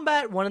Modern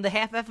Combat, one of the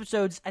half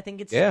episodes. I think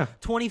it's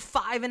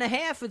 25 and a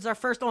half. It's our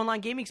first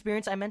online gaming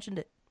experience. I mentioned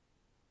it.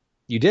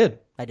 You did?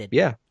 I did.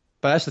 Yeah.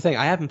 But that's the thing.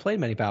 I haven't played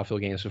many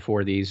Battlefield games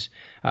before these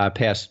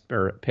past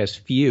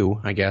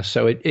few, I guess.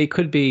 So it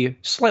could be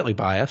slightly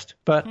biased,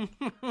 but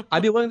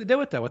I'd be willing to do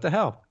it, though. What the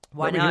hell?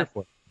 Why not?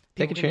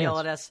 Take a chance. Yell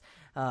at us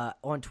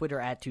on Twitter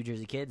at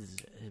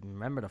 2JerseyKids.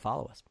 Remember to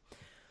follow us.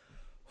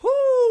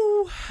 Whoo!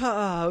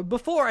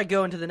 Before I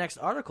go into the next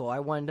article, I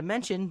wanted to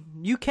mention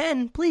you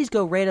can please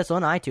go rate us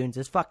on iTunes.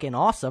 It's fucking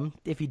awesome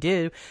if you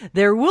do.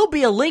 There will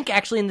be a link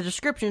actually in the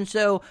description,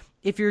 so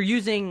if you're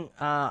using,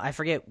 I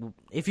forget,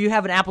 if you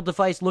have an Apple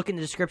device, look in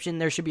the description.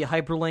 There should be a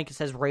hyperlink. It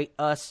says rate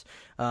us.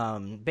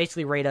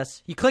 Basically, rate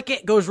us. You click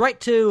it, goes right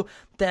to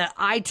the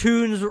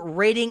iTunes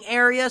rating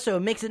area, so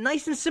it makes it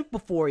nice and simple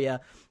for you.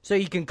 So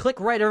you can click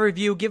write a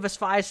review, give us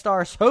 5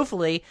 stars,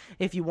 hopefully,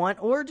 if you want,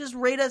 or just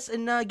rate us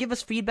and give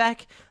us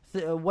feedback,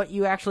 what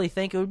you actually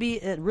think. It would be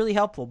really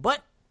helpful.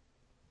 But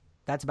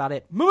that's about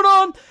it. Moving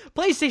on.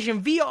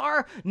 PlayStation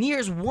VR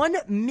nears 1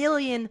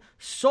 million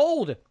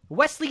sold.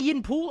 Wesley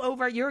Yinpool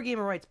over at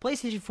Eurogamer writes,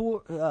 PlayStation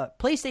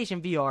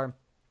VR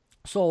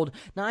sold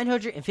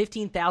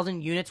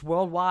 915,000 units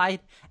worldwide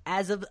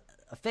as of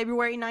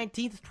February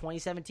 19th,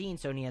 2017,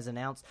 Sony has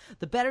announced.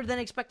 The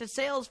better-than-expected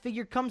sales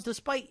figure comes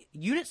despite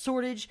unit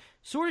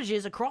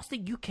shortages across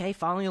the UK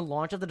following the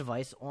launch of the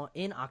device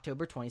in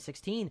October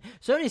 2016.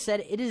 Sony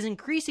said it is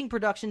increasing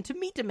production to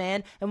meet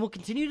demand and will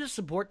continue to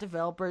support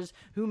developers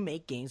who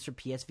make games for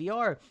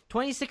PSVR.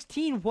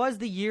 2016 was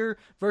the year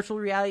virtual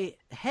reality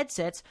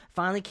headsets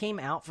finally came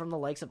out from the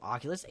likes of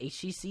Oculus,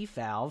 HTC,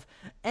 Valve,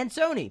 and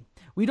Sony.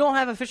 We don't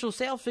have official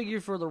sales figure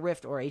for the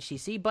Rift or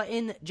HTC, but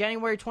in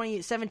January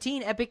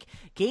 2017, Epic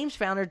Games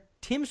founder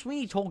Tim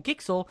Sweeney told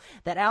Gixel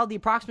that out of the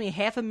approximately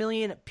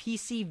 500,000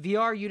 PC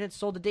VR units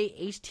sold to date,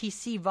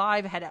 HTC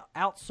Vive had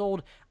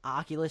outsold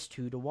Oculus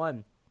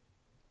 2-1.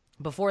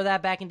 Before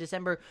that, back in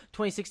December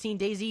 2016,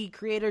 DayZ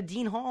creator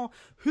Dean Hall,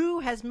 who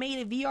has made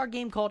a VR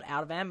game called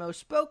Out of Ammo,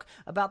 spoke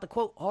about the,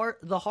 quote,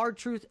 the hard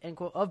truth, end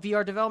quote, of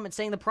VR development,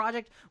 saying the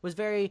project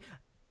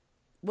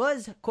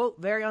was,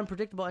 quote, very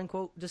unpredictable, end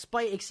quote,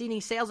 despite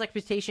exceeding sales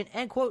expectation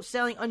and, quote,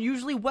 selling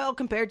unusually well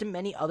compared to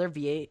many other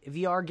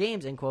VR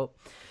games, end quote.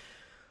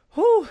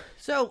 Whew.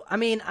 So, I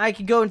mean, I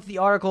could go into the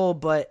article,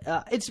 but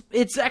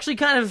it's actually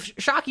kind of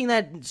shocking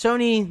that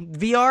Sony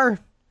VR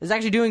is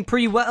actually doing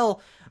pretty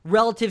well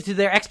relative to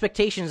their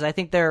expectations. I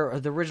think the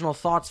original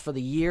thoughts for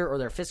the year or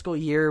their fiscal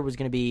year was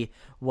going to be,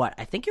 what,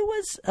 I think it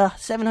was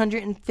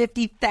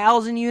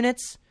 750,000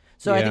 units.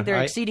 So yeah, I think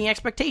they're exceeding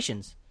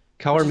expectations.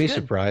 Color me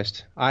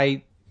surprised.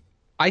 I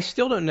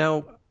still don't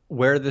know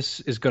where this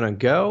is going to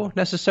go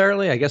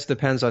necessarily. I guess it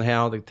depends on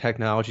how the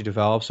technology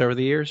develops over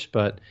the years,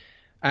 but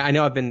I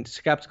know I've been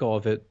skeptical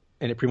of it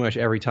and pretty much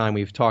every time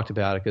we've talked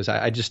about it because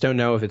I just don't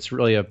know if it's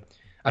really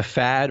a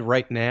fad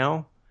right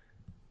now.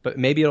 But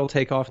maybe it'll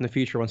take off in the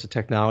future once the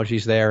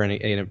technology's there and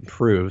it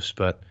improves.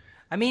 But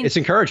I mean, it's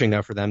encouraging,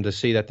 though, for them to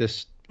see that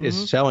this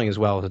is selling as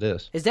well as it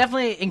is. It's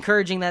definitely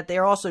encouraging that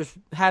they're also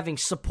having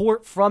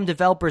support from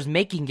developers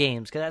making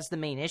games, because that's the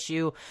main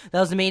issue. That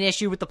was the main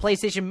issue with the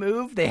PlayStation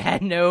Move. They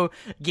had no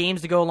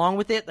games to go along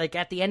with it. Like,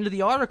 at the end of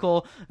the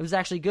article, it was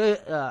actually good.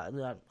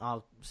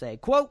 I'll say,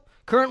 quote,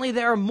 currently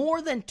there are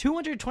more than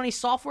 220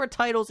 software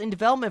titles in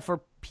development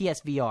for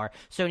PSVR,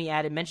 Sony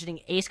added,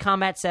 mentioning Ace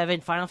Combat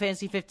 7, Final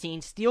Fantasy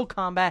 15, Steel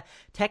Combat,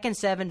 Tekken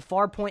 7,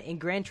 Farpoint, and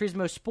Gran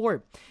Turismo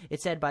Sport.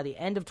 It said by the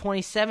end of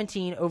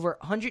 2017, over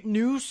 100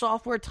 new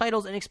software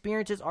titles and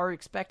experiences are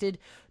expected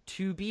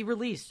to be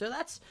released. So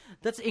that's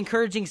an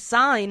encouraging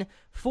sign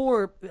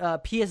for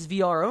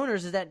PSVR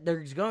owners, is that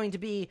there's going to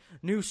be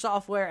new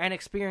software and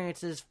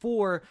experiences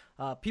for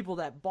people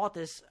that bought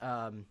this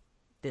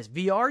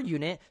VR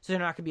unit, so they're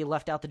not going to be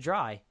left out to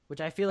dry, which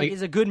I feel like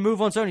is a good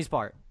move on Sony's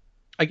part.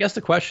 I guess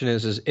the question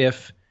is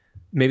if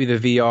maybe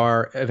the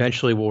VR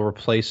eventually will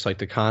replace like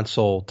the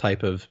console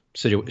type of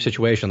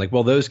situation. Like,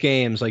 well, those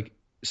games, like,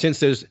 since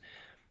those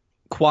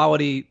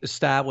quality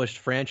established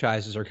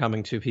franchises are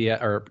coming to the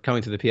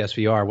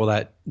PSVR, will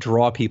that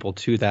draw people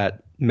to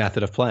that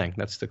method of playing?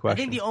 That's the question.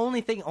 I think the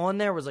only thing on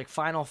there was like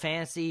Final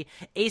Fantasy.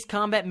 Ace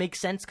Combat makes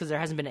sense because there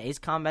hasn't been an Ace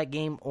Combat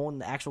game on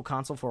the actual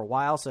console for a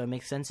while, so it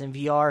makes sense in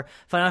VR.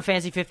 Final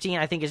Fantasy 15,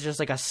 I think, is just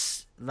like a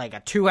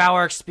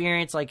 2-hour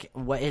experience, like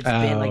what it's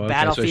been, like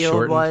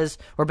Battlefield was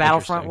or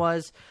Battlefront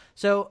was.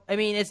 So, I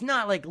mean, it's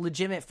not like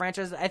legitimate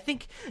franchise. I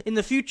think in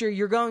the future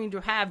you're going to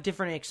have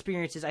different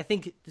experiences. I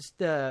think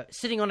the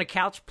sitting on a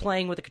couch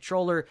playing with a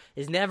controller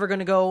is never going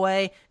to go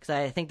away, because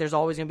I think there's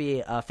always going to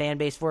be a fan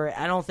base for it.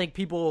 I don't think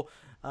people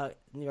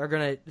are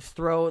going to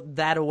throw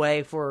that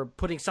away for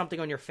putting something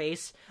on your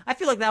face. I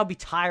feel like that would be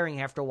tiring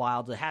after a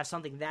while to have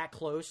something that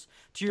close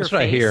to your face.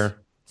 That's what I hear.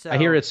 So, I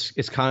hear it's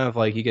kind of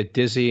like you get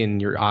dizzy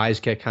and your eyes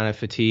get kind of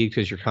fatigued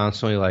because you're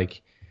constantly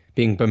like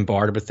being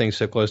bombarded with things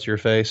so close to your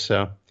face.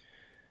 So,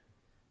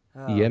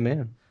 yeah,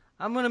 man.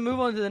 I'm going to move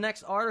on to the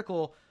next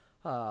article.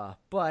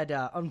 But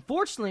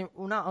unfortunately,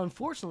 well, not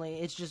unfortunately,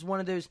 it's just one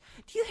of those.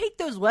 Do you hate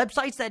those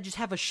websites that just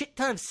have a shit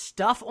ton of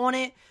stuff on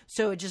it,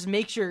 so it just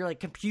makes your like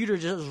computer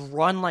just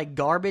run like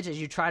garbage as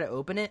you try to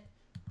open it,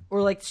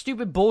 or like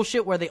stupid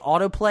bullshit where they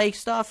autoplay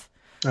stuff?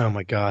 Oh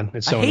my god,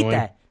 it's so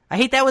annoying. I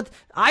hate that with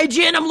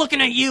IGN. I'm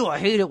looking at you. I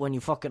hate it when you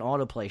fucking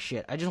autoplay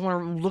shit. I just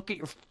want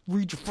to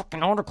read your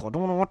fucking article. I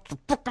don't want to watch the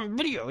fucking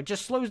video. It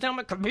just slows down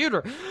my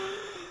computer.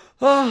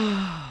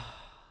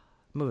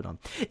 Moving on.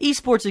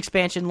 Esports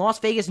expansion. Las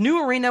Vegas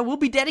new arena will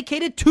be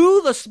dedicated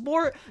to the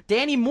sport.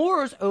 Danny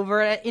Moore's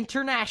over at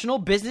International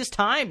Business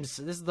Times.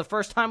 This is the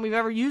first time we've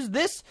ever used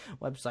this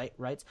website,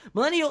 writes.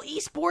 Millennial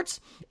Esports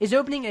is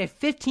opening a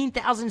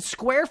 15,000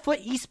 square foot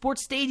esports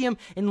stadium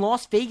in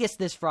Las Vegas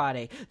this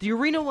Friday. The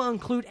arena will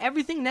include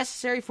everything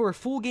necessary for a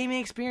full gaming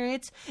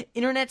experience,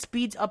 internet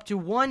speeds up to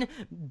 1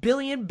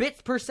 billion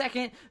bits per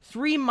second,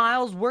 3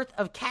 miles worth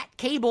of cat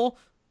cable,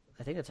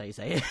 I think that's how you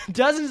say it.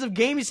 Dozens of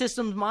gaming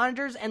systems,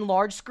 monitors, and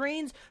large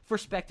screens for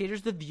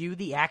spectators to view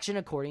the action,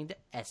 according to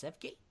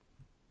SFG.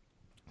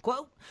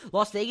 Quote,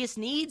 Las Vegas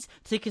needs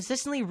to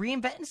consistently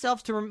reinvent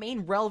itself to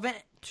remain relevant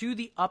to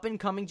the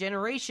up-and-coming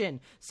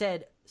generation,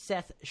 said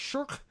Seth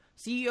Shirk,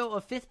 CEO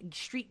of Fifth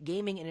Street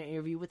Gaming, in an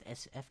interview with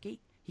SFG.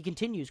 He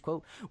continues,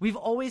 quote, we've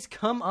always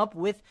come up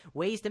with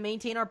ways to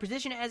maintain our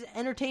position as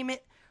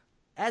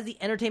the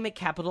entertainment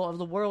capital of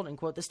the world, end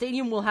quote. The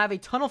stadium will have a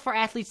tunnel for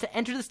athletes to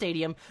enter the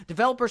stadium.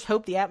 Developers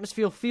hope the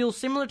atmosphere feels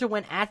similar to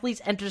when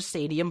athletes enter the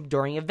stadium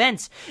during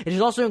events. It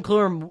will also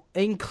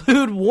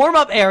include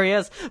warm-up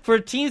areas for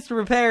teams to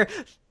prepare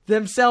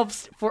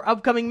themselves for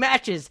upcoming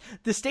matches.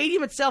 The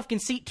stadium itself can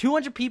seat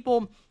 200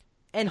 people,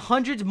 and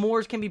hundreds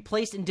more can be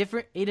placed in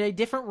a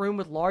different room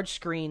with large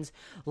screens,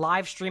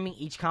 live streaming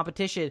each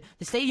competition.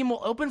 The stadium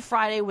will open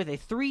Friday with a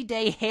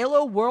 3-day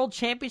Halo World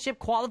Championship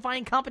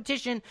qualifying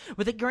competition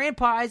with a grand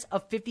prize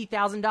of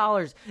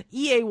 $50,000.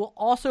 EA will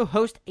also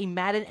host a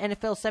Madden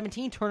NFL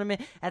 17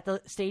 tournament at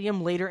the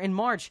stadium later in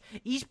March.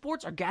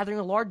 Esports are gathering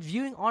a large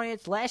viewing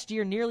audience. Last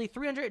year, nearly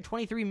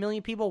 323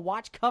 million people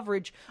watched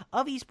coverage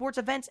of esports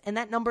events, and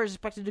that number is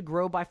expected to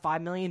grow by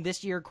 5 million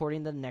this year,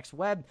 according to the Next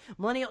Web.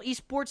 Millennial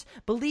Esports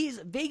believes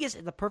Vegas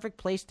is the perfect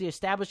place to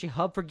establish a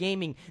hub for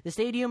gaming. The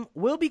stadium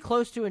will be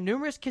close to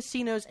numerous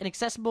casinos and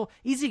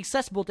easily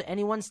accessible to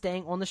anyone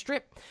staying on the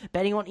Strip.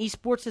 Betting on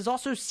esports has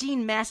also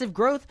seen massive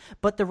growth,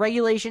 but the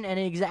regulation and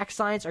exact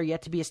science are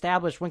yet to be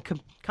established. When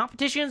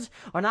competitions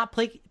are not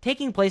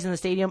taking place in the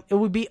stadium, it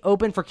will be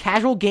open for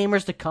casual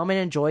gamers to come and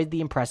enjoy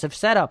the impressive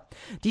setup.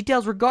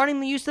 Details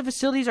regarding the use of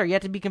facilities are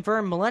yet to be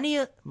confirmed.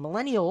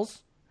 Millennials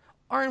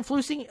are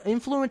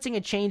influencing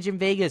a change in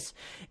Vegas.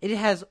 It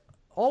has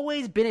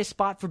always been a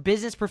spot for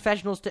business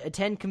professionals to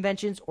attend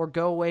conventions or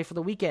go away for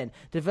the weekend.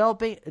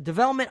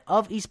 Development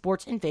of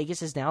esports in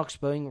Vegas is now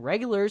exposing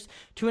regulars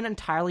to an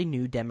entirely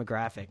new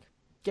demographic.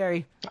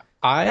 Gary,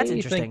 that's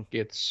interesting. I think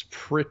it's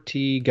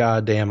pretty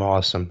goddamn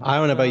awesome. I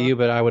don't know about you,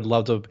 but I would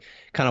love to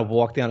kind of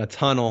walk down a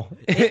tunnel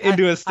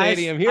into a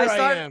stadium.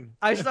 I am.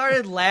 I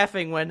started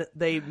laughing when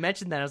they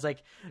mentioned that. I was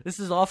like, this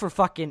is all for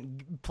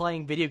fucking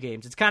playing video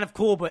games. It's kind of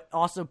cool, but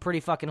also pretty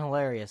fucking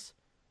hilarious.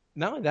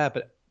 Not only that,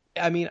 but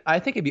I mean, I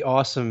think it'd be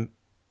awesome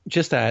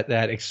just that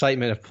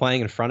excitement of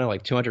playing in front of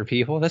like 200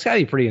 people. That's got to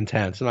be pretty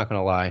intense. I'm not going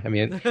to lie. I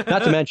mean,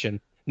 not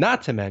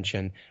to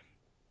mention,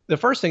 the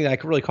first thing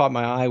that really caught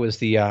my eye was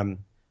the, I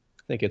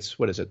think it's,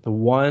 what is it?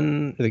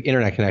 The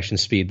internet connection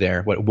speed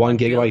there. What, 1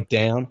 gigabyte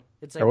down?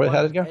 It's like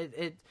how did it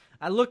go?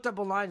 I looked up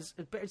online.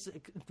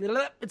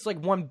 It's like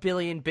 1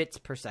 billion bits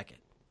per second.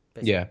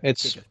 Basically. Yeah,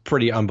 it's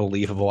pretty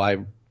unbelievable.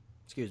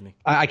 Excuse me.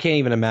 I can't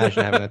even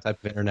imagine having that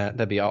type of internet.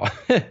 That'd be all.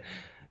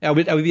 I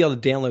would be able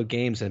to download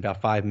games in about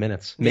 5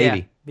 minutes,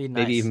 maybe. Yeah, nice.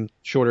 Maybe even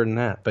shorter than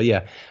that. But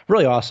yeah,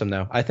 really awesome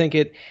though. I think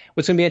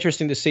what's going to be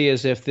interesting to see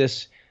is if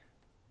this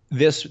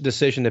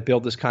decision to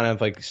build this kind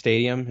of like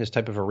stadium, this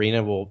type of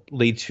arena, will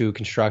lead to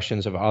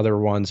constructions of other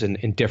ones in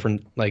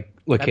different like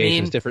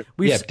locations.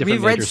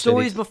 We've read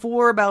stories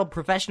before about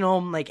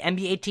professional like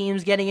NBA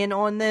teams getting in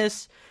on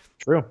this.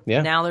 True.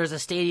 Yeah. Now there's a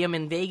stadium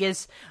in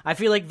Vegas. I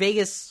feel like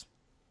Vegas.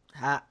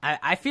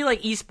 I feel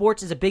like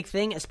esports is a big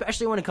thing,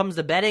 especially when it comes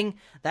to betting.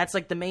 That's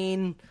like the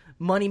main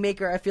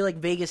moneymaker I feel like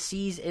Vegas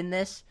sees in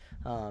this.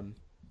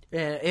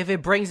 If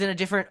it brings in a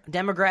different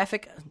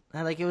demographic,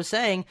 like it was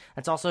saying,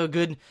 that's also a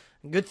good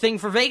thing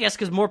for Vegas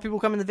because more people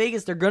come into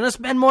Vegas. They're going to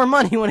spend more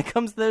money when it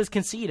comes to those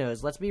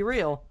casinos. Let's be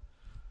real.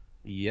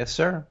 Yes,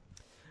 sir.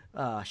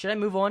 Should I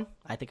move on?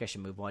 I think I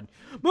should move on.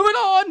 Moving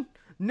on!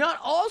 Not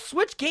all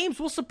Switch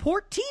games will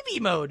support TV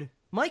mode.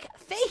 Mike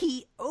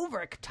Fahey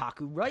over at Kotaku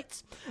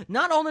writes,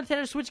 not all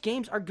Nintendo Switch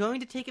games are going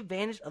to take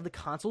advantage of the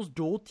console's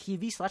dual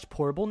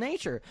TV/portable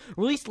nature.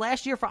 Released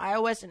last year for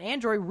iOS and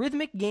Android,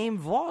 rhythmic game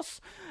Voss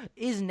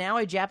is now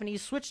a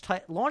Japanese Switch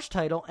launch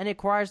title and it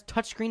requires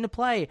touchscreen to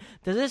play.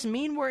 Does this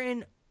mean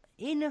we're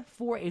in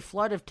for a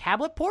flood of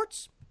tablet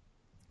ports?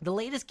 The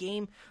latest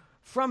game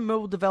from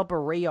mobile developer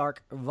Rayark,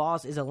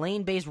 Voss is a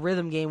lane-based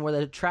rhythm game where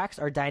the tracks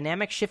are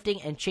dynamic, shifting,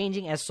 and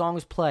changing as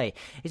songs play.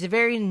 It's a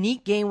very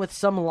neat game with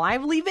some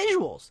lively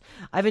visuals.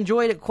 I've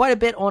enjoyed it quite a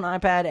bit on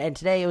iPad, and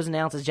today it was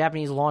announced as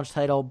Japanese launch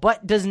title,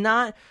 but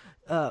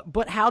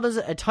how does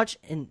a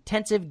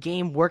touch-intensive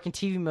game work in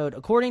TV mode?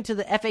 According to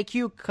the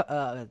FAQ,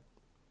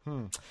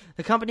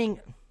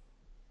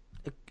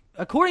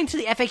 according to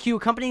the FAQ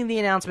accompanying the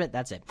announcement,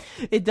 that's it.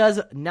 It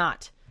does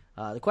not.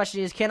 The question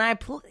is, can I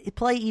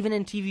play even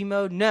in TV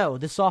mode? No,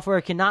 the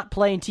software cannot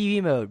play in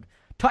TV mode.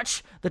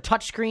 The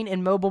touchscreen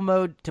in mobile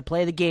mode to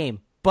play the game.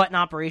 Button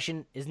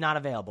operation is not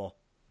available.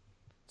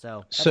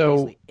 So that's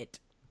basically it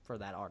for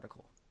that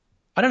article.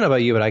 I don't know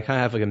about you, but I kind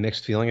of have like a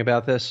mixed feeling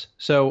about this.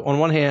 So on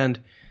one hand,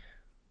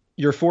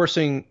 you're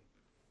forcing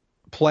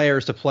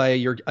players to play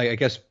your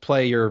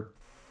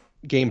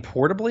game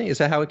portably. Is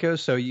that how it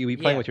goes? So you be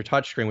playing with your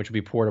touchscreen, which would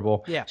be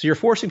portable. Yeah. So you're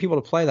forcing people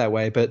to play that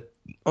way. But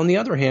on the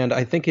other hand,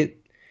 I think it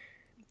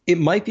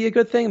might be a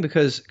good thing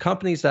because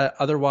companies that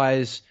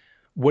otherwise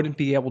wouldn't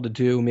be able to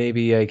do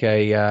maybe like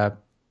a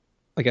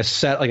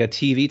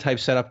TV type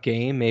setup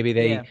game, maybe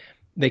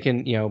they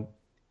can,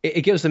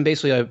 it gives them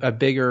basically a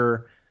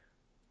bigger,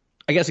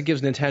 I guess it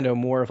gives Nintendo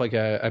more of like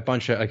a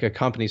bunch of like a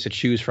companies to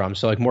choose from.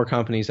 So like more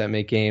companies that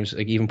make games,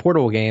 like even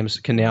portable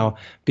games, can now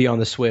be on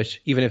the Switch,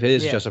 even if it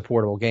is just a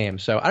portable game.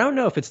 So I don't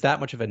know if it's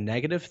that much of a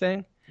negative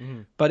thing,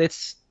 but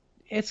it's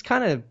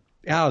kind of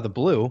out of the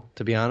blue,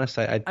 to be honest.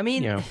 I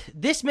mean,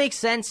 this makes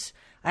sense.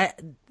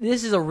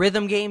 This is a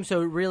rhythm game, so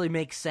it really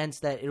makes sense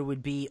that it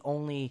would be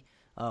only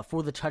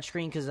for the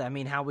touchscreen. Because I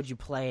mean, how would you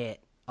play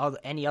it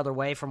any other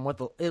way from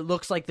what it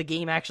looks like the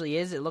game actually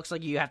is? It looks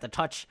like you have to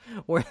touch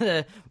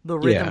where the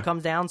rhythm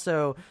comes down.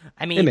 So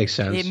I mean, it makes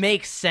sense. It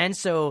makes sense.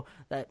 So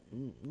that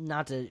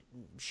not to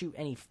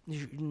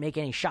make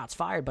any shots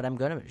fired, but I'm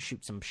gonna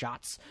shoot some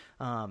shots.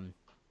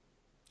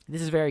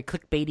 This is a very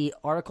clickbaity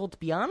article, to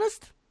be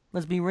honest.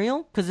 Let's be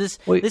real, because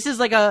this is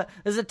a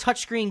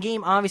touchscreen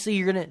game.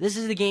 Obviously, this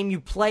is the game you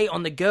play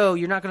on the go.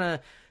 You're not gonna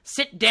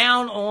sit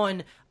down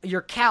on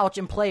your couch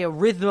and play a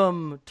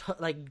rhythm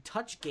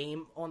touch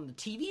game on the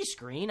TV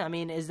screen. I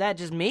mean, is that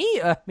just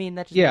me? I mean,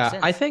 that just makes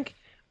sense.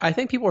 I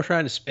think people are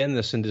trying to spin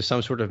this into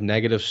some sort of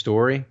negative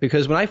story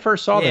because when I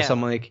first saw this,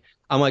 I'm like,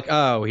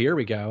 oh, here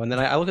we go, and then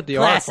I look at the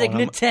classic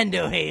article.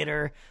 Nintendo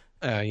hater.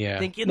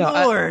 Thinking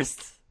the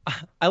worst.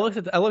 I looked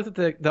at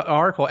the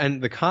article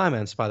and the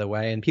comments, by the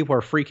way, and people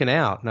are freaking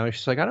out. And I was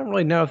just like, I don't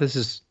really know if this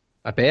is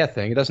a bad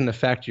thing. It doesn't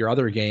affect your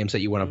other games that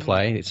you want to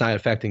play. It's not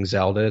affecting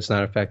Zelda. It's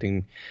not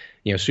affecting,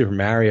 Super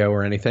Mario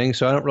or anything.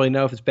 So I don't really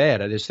know if it's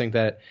bad. I just think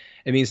that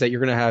it means that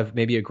you're going to have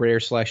maybe a greater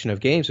selection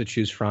of games to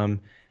choose from,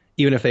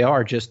 even if they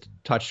are just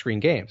touchscreen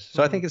games.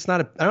 So I think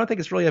I don't think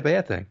it's really a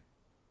bad thing.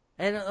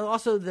 And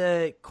also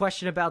the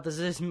question about, does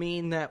this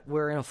mean that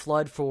we're in a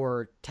flood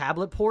for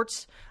tablet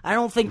ports? I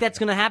don't think that's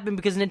going to happen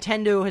because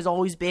Nintendo has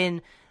always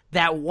been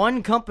that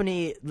one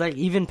company, like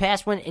even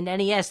past when in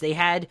NES, they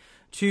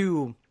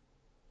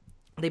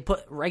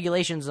put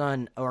regulations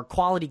on or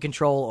quality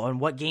control on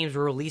what games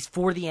were released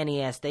for the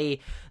NES. They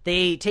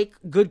take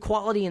good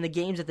quality in the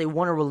games that they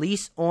want to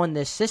release on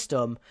this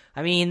system.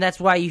 I mean, that's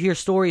why you hear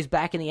stories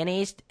back in the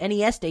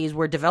NES days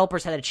where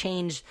developers had to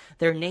change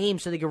their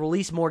names so they could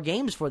release more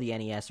games for the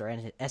NES or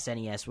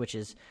SNES, which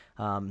is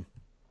kind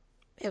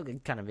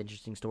of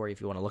interesting story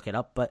if you want to look it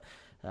up. But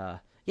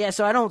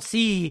so I don't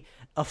see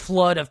a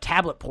flood of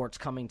tablet ports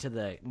coming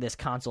to this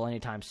console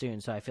anytime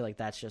soon. So I feel like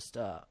that's just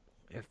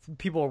if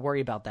people are worried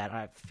about that,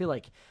 I feel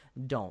like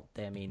don't.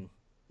 I mean,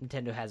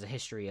 Nintendo has a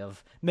history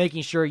of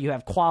making sure you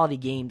have quality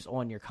games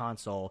on your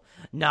console,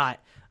 not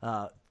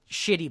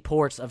shitty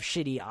ports of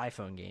shitty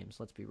iPhone games.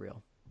 Let's be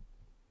real.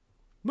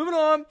 Moving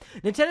on,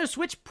 Nintendo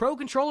Switch Pro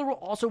Controller will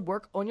also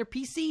work on your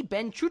PC.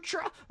 Ben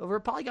Chutra over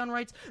at Polygon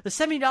writes, the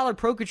 $70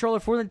 Pro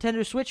Controller for the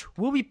Nintendo Switch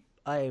will be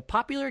a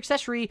popular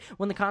accessory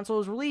when the console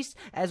is released,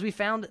 as we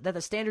found that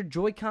the standard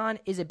Joy-Con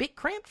is a bit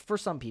cramped for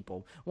some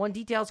people. One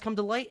detail has come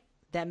to light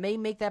that may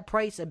make that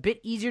price a bit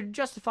easier to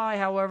justify,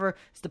 however,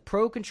 is the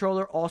Pro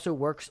Controller also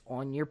works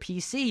on your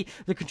PC.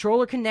 The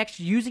controller connects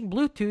using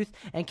Bluetooth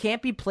and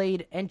can't be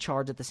played and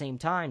charged at the same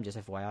time, just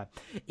FYI.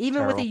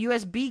 Even with a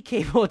USB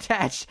cable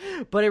attached,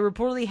 but it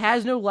reportedly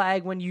has no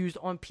lag when used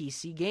on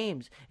PC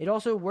games. It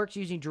also works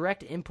using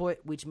direct input,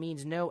 which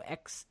means no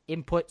X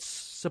input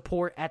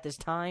support at this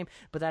time,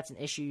 but that's an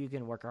issue you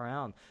can work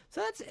around.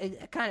 So that's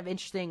a kind of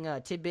interesting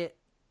tidbit.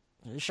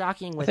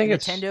 Shocking with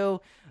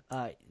Nintendo.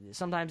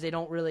 Sometimes they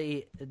don't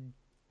really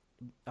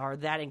are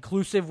that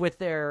inclusive with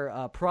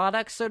their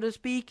products, so to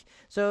speak.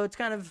 So it's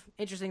kind of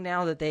interesting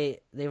now that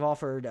they've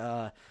offered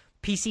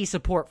PC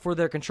support for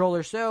their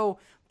controller. So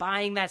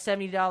buying that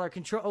 $70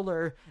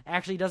 controller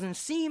actually doesn't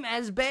seem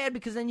as bad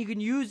because then you can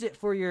use it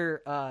for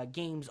your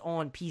games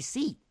on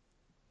PC.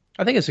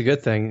 I think it's a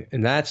good thing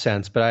in that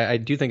sense, but I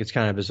do think it's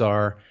kind of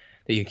bizarre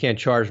that you can't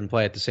charge and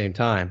play at the same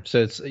time.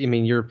 So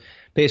you're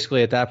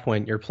basically at that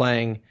point, you're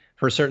playing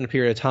for a certain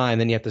period of time,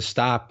 then you have to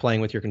stop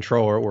playing with your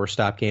controller or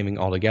stop gaming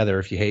altogether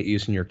if you hate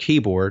using your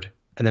keyboard,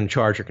 and then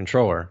charge your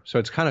controller. So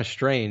it's kind of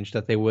strange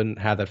that they wouldn't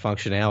have that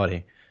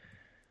functionality.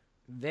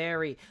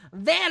 Very,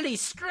 very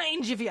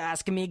strange if you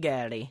ask me,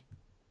 Gary.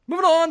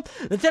 Moving on,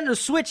 Nintendo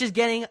Switch is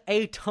getting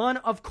a ton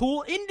of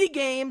cool indie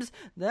games.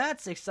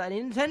 That's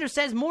exciting. Nintendo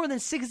says more than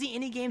 60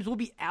 indie games will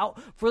be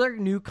out for their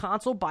new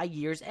console by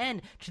year's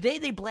end. Today,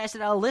 they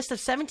blasted out a list of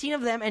 17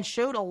 of them and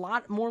showed a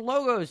lot more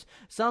logos.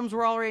 Some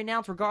were already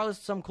announced, regardless.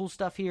 Some cool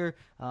stuff here.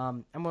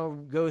 I'm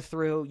going to go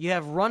through. You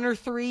have Runner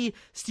 3,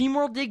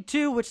 SteamWorld Dig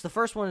 2, which the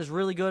first one is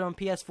really good on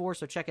PS4,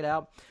 so check it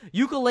out.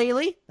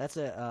 Ukulele, that's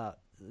a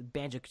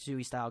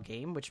Banjo-Kazooie style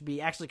game, which would be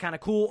actually kind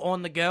of cool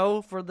on the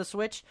go for the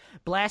Switch.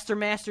 Blaster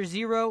Master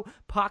Zero,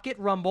 Pocket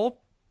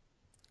Rumble,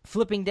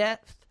 Flipping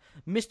Death,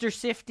 Mr.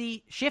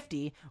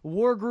 Shifty,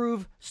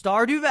 Wargroove,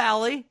 Stardew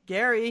Valley.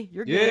 Gary,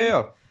 you're good.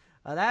 Yeah.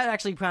 That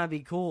actually kind of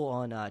be cool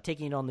on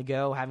taking it on the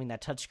go, having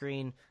that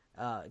touchscreen,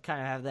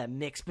 kind of have that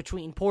mix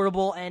between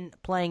portable and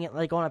playing it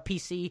like on a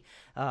PC,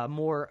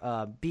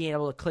 more being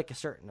able to click a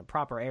certain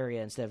proper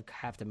area instead of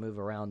have to move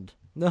around.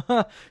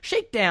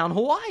 Shakedown,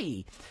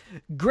 Hawaii.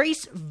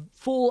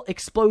 Graceful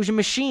Explosion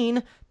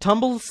Machine,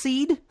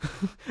 Tumbleseed,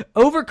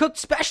 Overcooked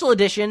Special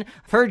Edition.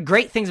 I've heard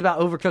great things about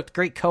Overcooked,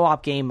 great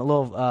co-op game, a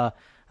little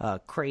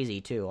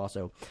crazy too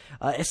also.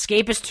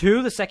 Escapist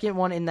 2, the second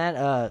one in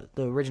that,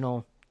 the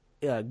original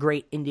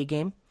great indie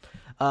game.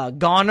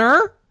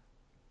 Goner,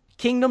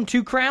 Kingdom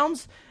 2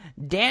 Crowns,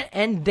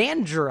 and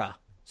Dandra.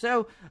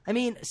 So, I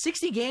mean,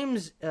 60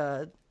 games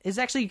is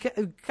actually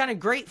kind of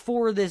great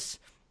for this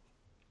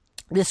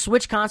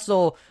Switch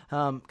console,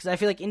 because I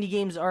feel like indie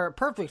games are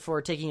perfect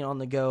for taking it on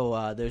the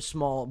go. Those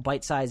small,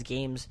 bite-sized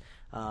games.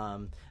 I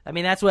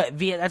mean, that's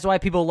why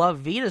people love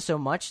Vita so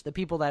much. The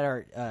people that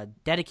are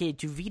dedicated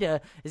to Vita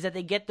is that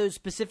they get those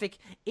specific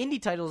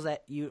indie titles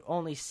that you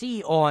only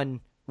see on.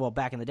 Well,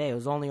 back in the day, it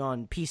was only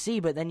on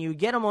PC, but then you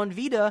get them on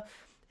Vita,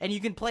 and you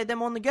can play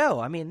them on the go.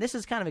 I mean, this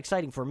is kind of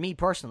exciting for me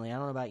personally. I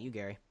don't know about you,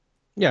 Gary.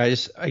 Yeah,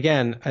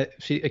 kind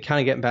of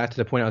getting back to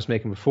the point I was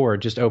making before, it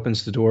just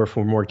opens the door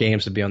for more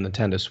games to be on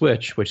Nintendo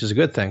Switch, which is a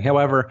good thing.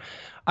 However,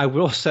 I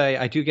will say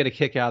I do get a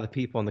kick out of the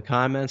people in the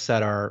comments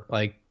that are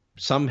like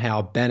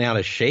somehow bent out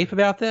of shape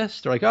about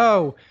this. They're like,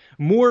 "Oh,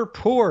 more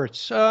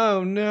ports!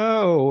 Oh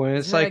no!" And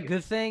it's Isn't like that a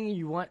good thing.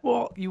 You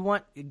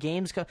want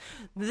games.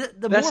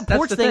 The more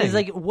ports thing is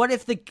like, what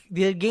if the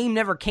game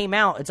never came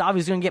out? It's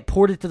obviously going to get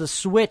ported to the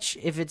Switch.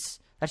 That's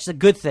just a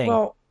good thing.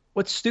 Well,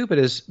 what's stupid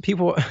is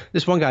people.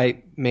 This one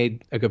guy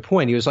made a good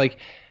point. He was like,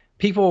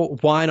 people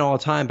whine all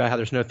the time about how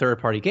there's no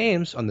third-party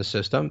games on the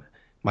system,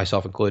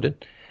 myself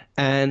included,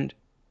 and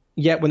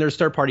yet when there's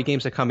third-party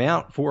games that come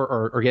out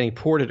for or getting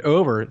ported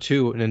over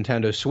to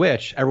Nintendo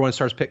Switch, everyone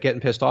starts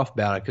getting pissed off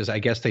about it because I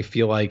guess they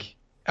feel like,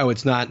 oh,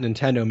 it's not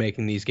Nintendo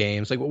making these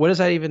games. Like, what does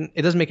that even?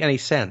 It doesn't make any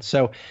sense.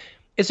 So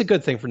it's a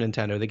good thing for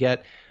Nintendo. They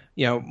get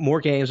more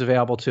games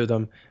available to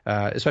them,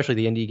 especially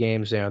the indie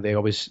games. They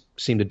always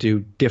seem to do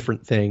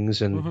different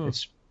things, and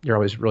they're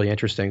always really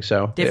interesting.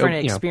 So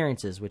different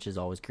experiences, which is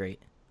always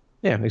great.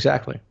 Yeah,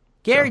 exactly.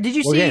 Gary, did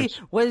you see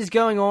what is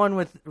going on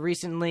with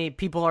recently?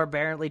 People are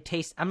apparently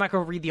I'm not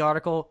going to read the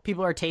article.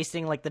 People are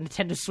tasting like the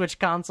Nintendo Switch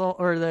console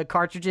or the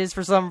cartridges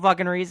for some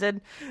fucking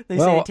reason. They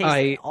say it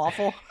tastes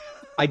awful.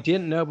 I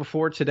didn't know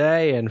before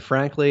today, and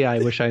frankly, I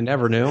wish I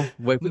never knew.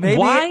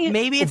 Why?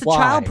 Maybe it's a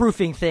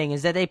childproofing thing.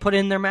 Is that they put it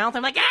in their mouth?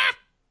 I'm like, ah.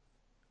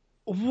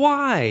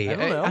 Why? I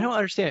don't know. I don't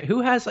understand.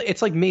 Who has?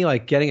 It's like me,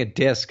 like getting a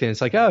disc, and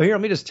it's like, oh, here,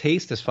 let me just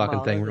taste this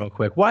fucking thing real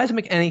quick. Why does it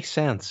make any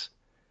sense?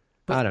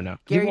 I don't know.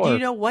 Gary, do you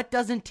know what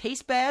doesn't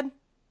taste bad?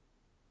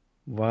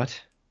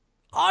 What?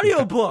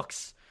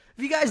 Audiobooks.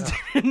 If you guys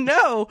didn't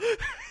know,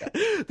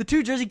 the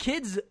Two Jersey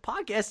Kids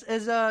podcast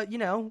is,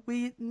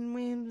 we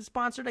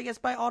sponsored, I guess,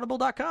 by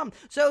Audible.com.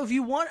 So if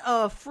you want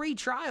a free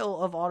trial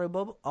of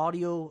Audible,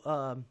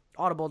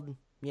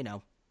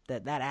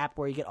 that app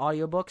where you get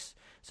audiobooks.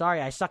 Sorry,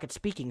 I suck at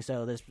speaking,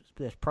 so this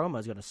promo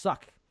is going to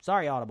suck.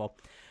 Sorry, Audible.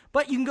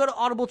 But you can go to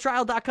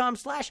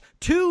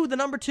audibletrial.com/2, the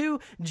number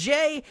 2,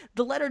 J,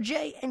 the letter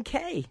J, and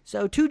K.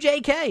 So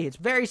 2JK. It's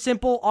very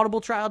simple.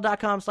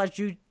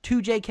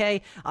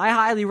 audibletrial.com/2JK. I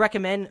highly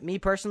recommend, me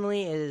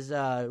personally, is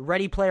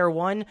Ready Player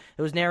One.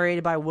 It was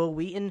narrated by Will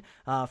Wheaton.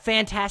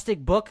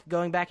 Fantastic book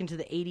going back into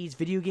the 80s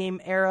video game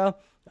era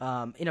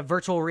in a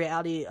virtual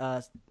reality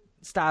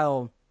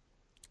style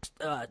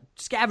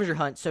scavenger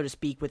hunt, so to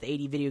speak, with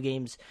 80 video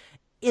games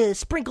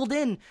sprinkled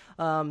in.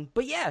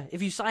 But yeah,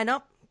 if you sign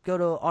up, go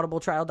to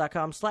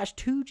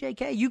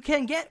audibletrial.com/2JK. You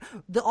can get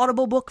the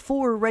Audible book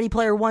for Ready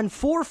Player One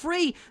for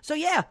free. So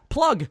yeah,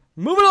 plug.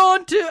 Moving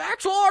on to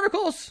actual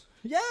articles.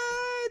 Yay,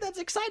 that's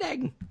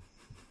exciting.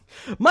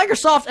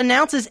 Microsoft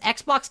announces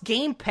Xbox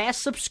Game Pass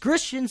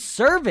subscription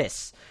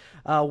service.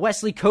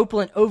 Wesley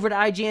Copeland over to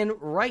IGN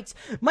writes,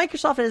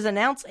 Microsoft has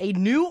announced a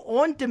new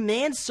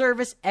on-demand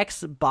service,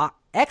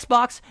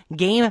 Xbox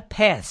Game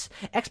Pass.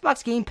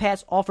 Xbox Game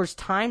Pass offers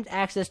timed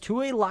access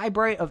to a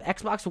library of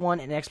Xbox One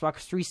and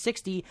Xbox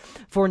 360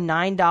 for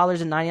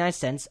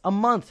 $9.99 a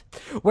month.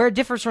 Where it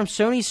differs from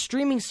Sony's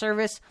streaming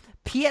service,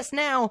 PS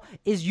Now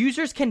is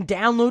users can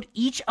download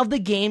each of the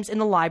games in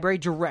the library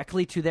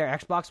directly to their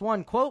Xbox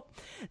One. Quote,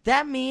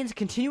 that means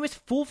continuous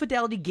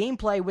full-fidelity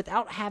gameplay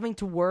without having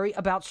to worry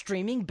about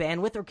streaming,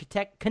 bandwidth, or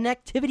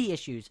connectivity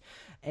issues.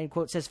 End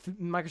quote, says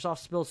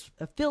Microsoft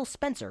Phil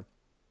Spencer.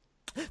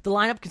 The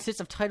lineup consists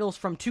of titles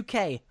from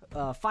 2K,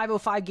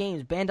 505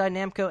 Games, Bandai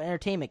Namco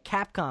Entertainment,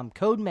 Capcom,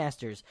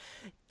 Codemasters,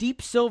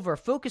 Deep Silver,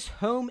 Focus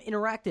Home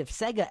Interactive,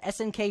 Sega,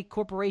 SNK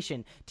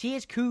Corporation,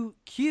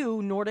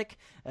 THQ Nordic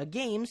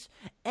Games,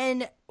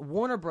 and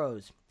Warner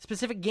Bros.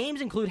 Specific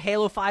games include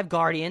Halo 5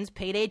 Guardians,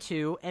 Payday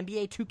 2,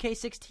 NBA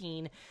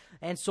 2K16,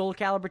 and Soul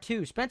Calibur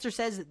 2. Spencer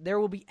says that there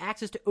will be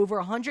access to over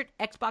 100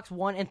 Xbox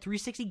One and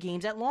 360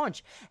 games at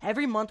launch.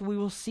 Every month we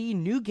will see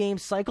new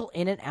games cycle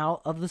in and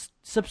out of the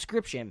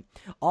subscription.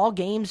 All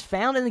games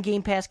found in the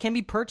Game Pass can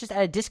be purchased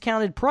at a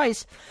discounted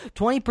price.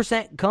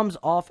 20% comes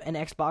off an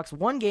Xbox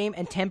One game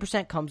and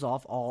 10% comes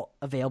off all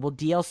available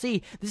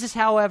DLC. This is,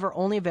 however,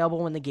 only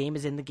available when the game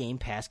is in the Game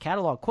Pass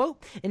catalog.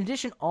 Quote, in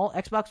addition, all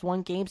Xbox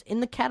One games in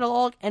the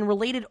catalog and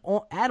related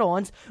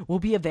add-ons will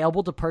be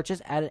available to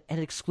purchase at an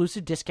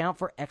exclusive discount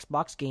for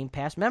Xbox Game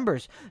Pass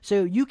members.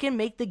 So you can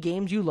make the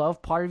games you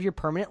love part of your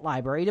permanent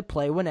library to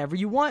play whenever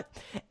you want.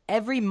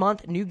 Every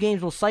month, new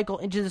games will cycle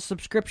into the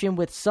subscription,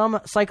 with some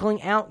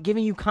cycling out,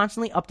 giving you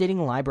constantly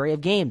updating library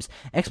of games.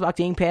 Xbox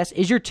Game Pass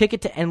is your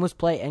ticket to endless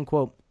play, end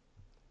quote.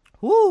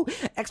 Woo!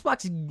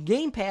 Xbox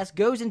Game Pass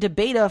goes into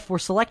beta for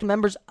select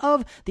members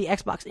of the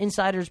Xbox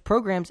Insiders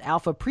Program's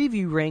Alpha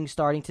Preview Ring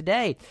starting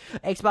today.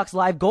 Xbox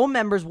Live Gold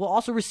members will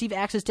also receive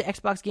access to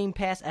Xbox Game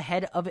Pass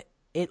ahead of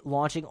it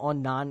launching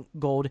on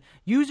non-gold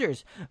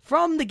users.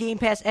 From the Game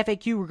Pass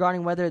FAQ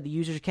regarding whether the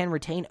users can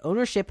retain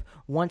ownership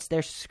once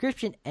their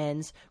subscription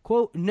ends,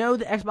 quote, no,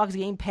 the Xbox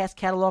Game Pass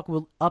catalog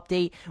will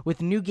update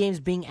with new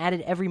games being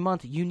added every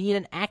month. You need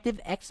an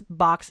active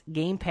Xbox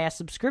Game Pass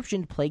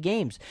subscription to play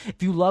games.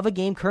 If you love a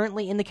game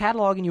currently in the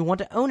catalog and you want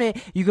to own it,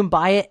 you can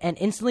buy it and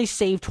instantly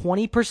save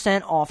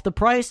 20% off the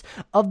price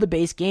of the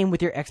base game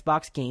with your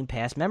Xbox Game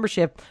Pass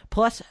membership.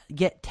 Plus,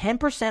 get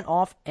 10%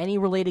 off any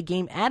related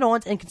game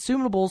add-ons and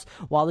consumables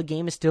while the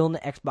game is still in the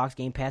Xbox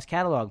Game Pass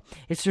catalog.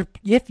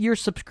 If your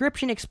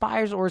subscription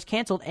expires or is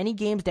canceled, any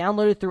games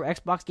downloaded through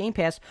Xbox Game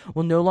Pass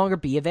will no longer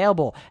be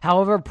available.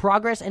 However,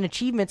 progress and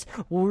achievements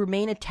will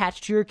remain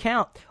attached to your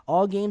account.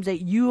 All games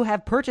that you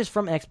have purchased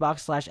from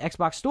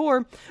Xbox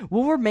Store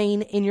will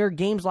remain in your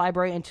games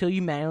library until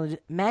you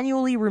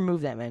manually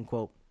remove them, end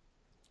quote.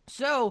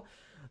 So,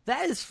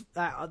 that is,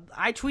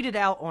 I tweeted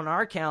out on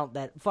our account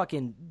that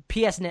fucking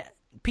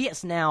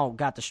PS Now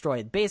got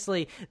destroyed.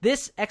 Basically,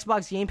 this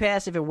Xbox Game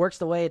Pass, if it works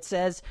the way it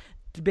says,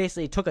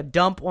 basically took a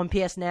dump on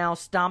PS Now,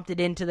 stomped it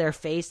into their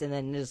face, and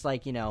then just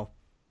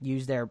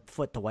used their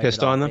foot to wipe Pissed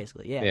it off. on them?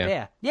 Basically,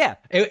 yeah.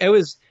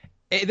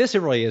 This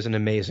really is an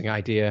amazing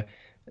idea.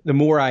 The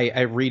more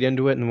I read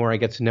into it, and the more I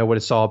get to know what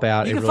it's all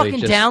about, you can really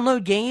fucking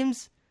download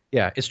games.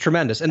 Yeah, it's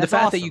tremendous, and That's the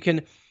fact awesome.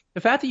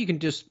 that you can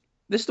just.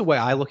 This is the way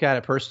I look at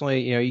it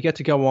personally. You get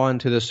to go on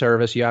to the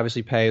service. You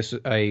obviously pay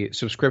a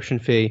subscription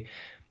fee.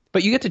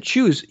 But you get to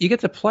choose. You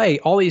get to play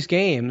all these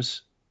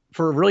games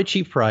for a really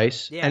cheap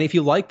price. Yeah. And if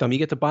you like them, you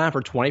get to buy them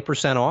for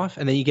 20% off.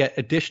 And then you get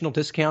additional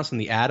discounts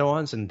and the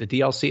add-ons and the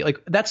DLC.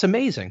 That's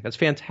amazing. That's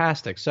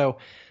fantastic. So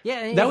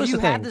yeah, that was if you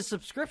the thing. had the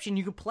subscription,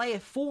 you could play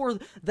it for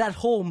that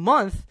whole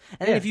month.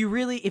 And then if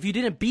you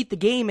didn't beat the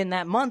game in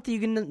that month, you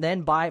can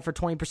then buy it for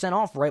 20%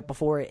 off right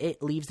before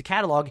it leaves the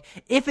catalog.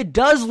 If it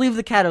does leave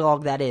the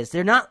catalog, that is.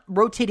 They're not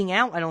rotating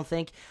out, I don't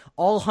think,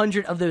 all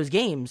 100 of those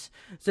games.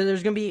 So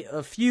there's going to be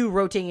a few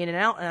rotating in and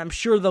out, and I'm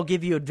sure they'll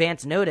give you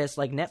advance notice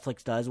like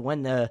Netflix does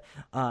when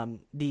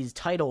these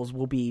titles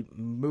will be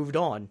moved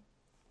on.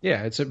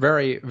 Yeah, it's a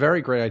very,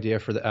 very great idea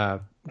for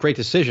the great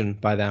decision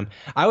by them.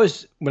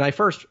 When I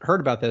first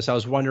heard about this, I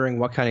was wondering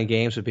what kind of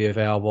games would be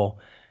available,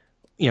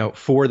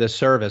 for this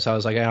service. I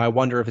was like, I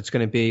wonder if it's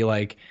going to be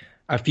like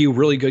a few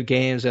really good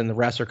games and the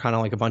rest are kind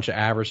of like a bunch of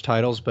average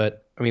titles.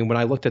 But I mean, when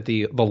I looked at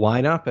the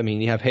lineup, I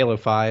mean, you have Halo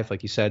 5,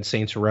 like you said,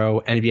 Saints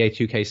Row, NBA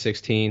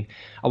 2K16,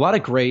 a lot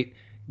of great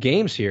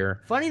games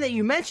here. Funny that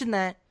you mentioned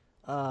that.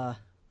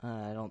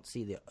 I don't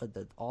see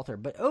the author,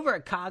 but over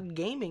at COG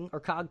Gaming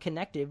or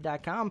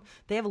COGconnective.com,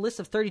 they have a list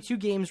of 32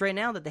 games right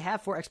now that they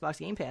have for Xbox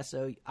Game Pass.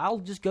 So I'll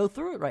just go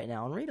through it right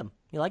now and read them.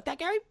 You like that,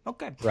 Gary?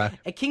 Okay. Right.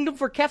 A Kingdom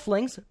for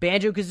Keflings,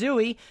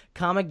 Banjo-Kazooie,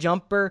 Comic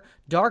Jumper,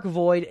 Dark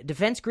Void,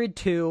 Defense Grid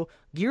 2,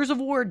 Gears of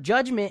War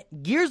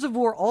Judgment, Gears of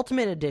War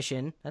Ultimate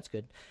Edition. That's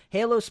good.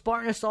 Halo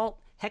Spartan Assault,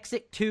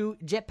 Hexic 2,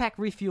 Jetpack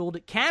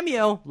Refueled,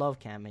 Cameo, love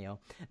Cameo,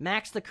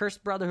 Max the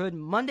Cursed Brotherhood,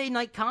 Monday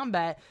Night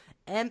Combat,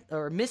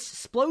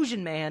 Miss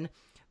Splosion Man,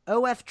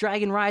 OF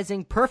Dragon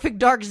Rising, Perfect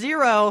Dark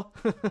Zero,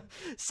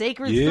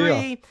 Sacred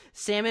 3,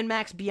 Sam &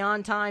 Max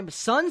Beyond Time,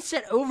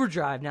 Sunset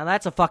Overdrive. Now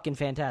that's a fucking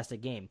fantastic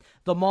game.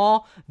 The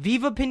Mall,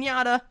 Viva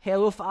Pinata,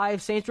 Halo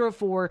 5, Saints Row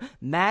 4,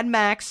 Mad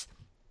Max,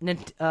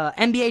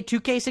 NBA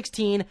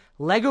 2K16,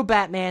 Lego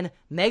Batman,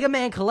 Mega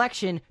Man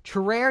Collection,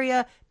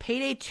 Terraria,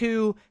 Payday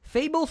 2,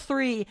 Fable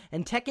 3,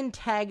 and Tekken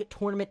Tag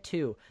Tournament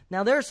 2.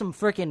 Now there are some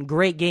freaking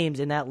great games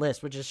in that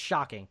list, which is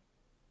shocking.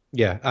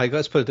 Yeah,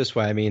 let's put it this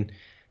way. I mean,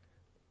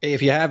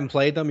 if you haven't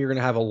played them, you're going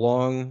to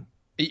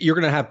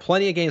have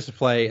plenty of games to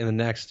play in the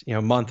next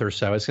month or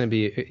so. It's going to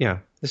be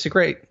it's a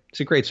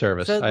great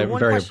service. So I'm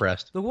very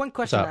impressed. The one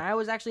question that I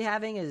was actually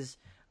having is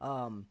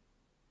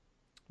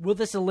will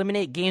this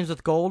eliminate games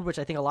with gold, which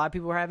I think a lot of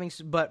people are having?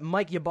 But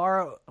Mike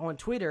Ybarra on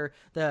Twitter,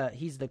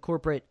 he's the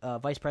corporate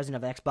vice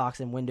president of Xbox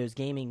and Windows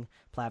gaming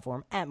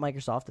platform at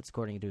Microsoft. That's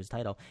according to his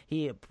title.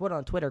 He put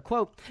on Twitter,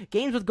 quote,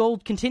 "Games with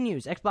gold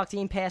continues. Xbox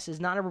Game Pass is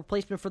not a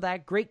replacement for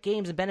that. Great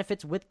games and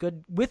benefits with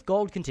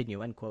gold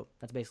continue," end quote.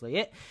 That's basically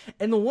it.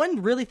 And the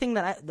one really thing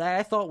that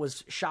I thought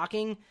was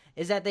shocking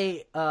is that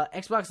they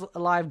Xbox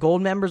Live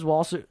Gold members will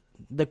also,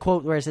 the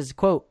quote where it says,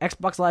 quote,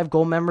 "Xbox Live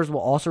Gold members will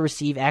also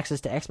receive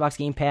access to Xbox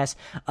Game Pass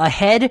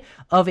ahead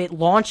of it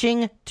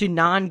launching to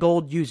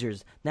non-gold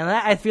users." Now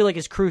that I feel like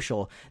is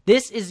crucial.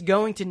 This is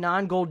going to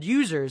non-gold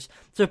users,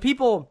 so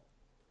people,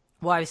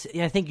 well, I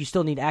think you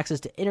still need access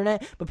to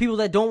internet, but people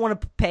that don't want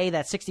to pay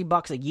that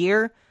 $60 a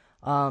year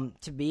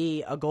to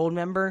be a gold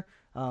member,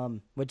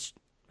 which,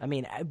 I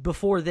mean,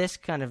 before this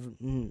kind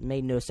of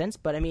made no sense,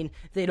 but I mean,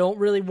 they don't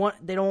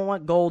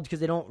want gold because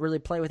they don't really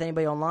play with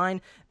anybody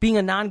online. Being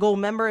a non-gold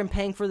member and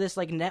paying for this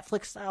like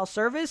Netflix style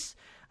service,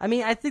 I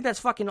mean, I think that's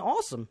fucking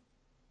awesome.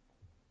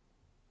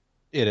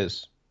 It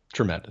is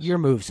tremendous. Your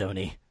move,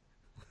 Sony.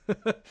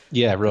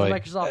 Yeah, really.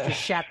 Microsoft just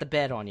shat the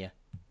bed on you.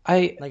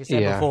 Like I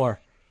said before.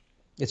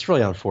 It's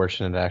really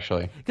unfortunate,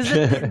 actually. Because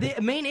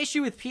the main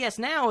issue with PS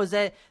Now is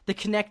that the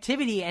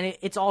connectivity and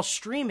it's all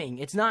streaming.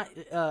 It's not.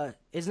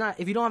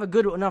 If you don't have a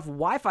good enough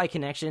Wi-Fi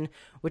connection,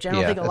 which I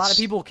don't think a lot of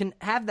people can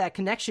have that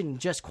connection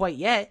just quite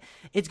yet.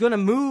 It's going to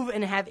move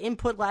and have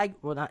input lag.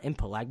 Well, not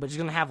input lag, but it's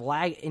going to have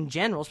lag in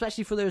general,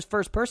 especially for those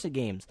first-person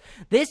games.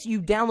 This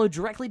you download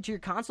directly to your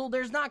console.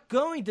 There's not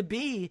going to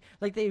be,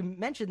 like they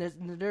mentioned,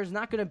 there's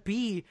not going to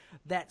be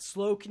that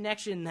slow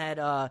connection,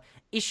 that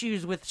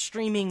issues with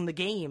streaming the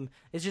game.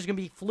 It's just going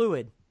to be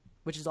fluid,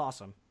 which is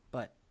awesome.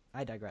 But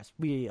I digress.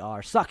 We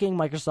are sucking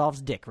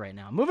Microsoft's dick right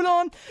now. Moving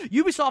on,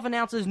 Ubisoft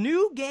announces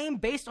new game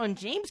based on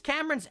James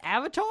Cameron's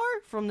Avatar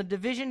from the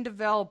Division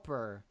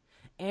developer.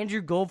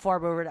 Andrew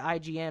Goldfarb over at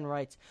IGN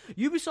writes,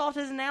 Ubisoft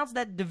has announced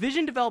that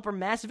Division developer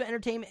Massive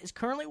Entertainment is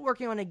currently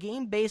working on a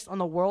game based on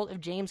the world of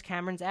James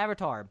Cameron's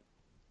Avatar.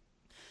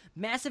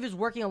 Massive is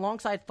working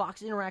alongside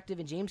Fox Interactive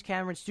and James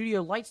Cameron's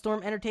studio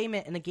Lightstorm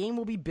Entertainment, and the game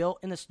will be built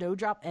in the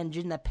Snowdrop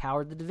engine that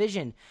powered the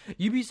Division.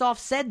 Ubisoft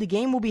said the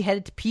game will be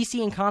headed to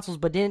PC and consoles,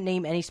 but didn't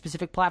name any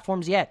specific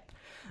platforms yet.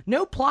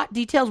 No plot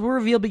details were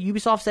revealed, but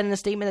Ubisoft said in a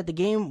statement that the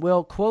game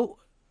will, quote,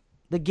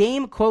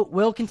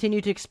 will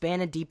continue to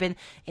expand and deepen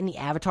in the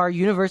Avatar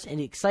universe in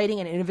exciting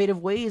and innovative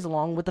ways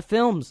along with the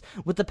films.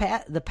 With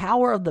the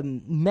power of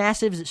the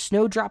Massive's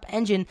Snowdrop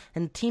engine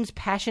and the team's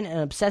passion and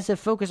obsessive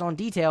focus on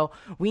detail,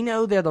 we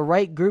know they're the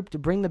right group to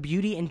bring the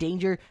beauty and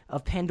danger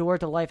of Pandora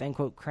to life, end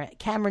quote,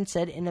 Cameron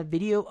said in a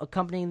video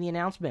accompanying the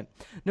announcement.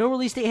 No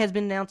release date has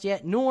been announced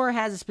yet, nor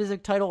has a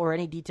specific title or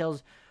any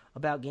details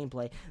about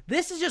gameplay.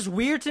 This is just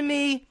weird to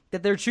me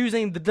that they're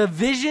choosing the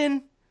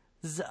Division's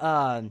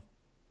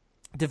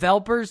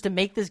developers to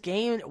make this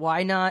game.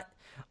 Why not?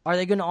 Are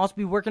they going to also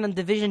be working on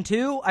Division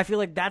 2? I feel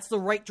like that's the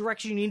right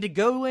direction you need to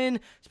go in,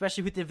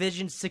 especially with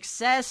Division's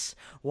success.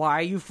 Why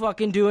are you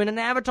fucking doing an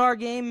Avatar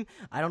game?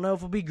 I don't know if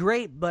it'll be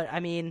great, but I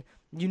mean,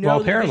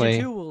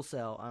 Division 2 will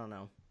sell. I don't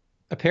know.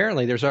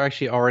 Apparently, there's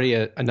actually already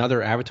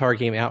another Avatar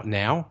game out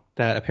now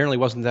that apparently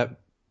wasn't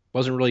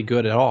really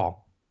good at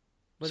all.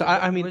 Was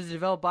it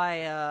developed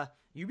by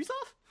Ubisoft?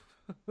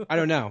 I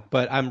don't know,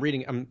 but only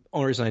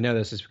reason I know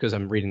this is because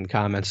I'm reading the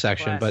comments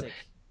section. Classic. But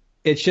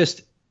it's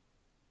just,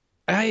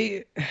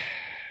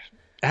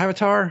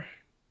 Avatar,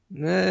 I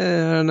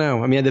don't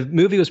know. I mean, the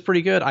movie was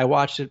pretty good. I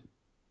watched it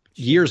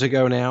years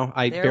ago now.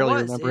 I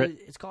barely remember it.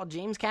 It's called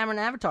James Cameron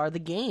Avatar, the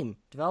game,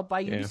 developed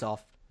by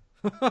Ubisoft.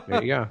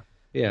 There you go.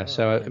 Yeah,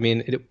 so, I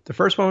mean, the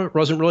first one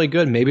wasn't really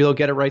good. Maybe they'll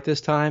get it right this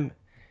time.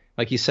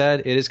 Like you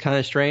said, it is kind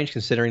of strange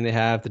considering they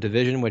have the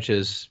Division, which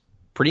is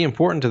pretty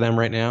important to them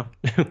right now.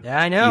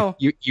 Yeah, I know.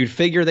 You'd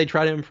figure they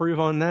try to improve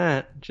on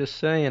that. Just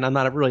saying. I'm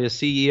not really a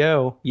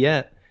CEO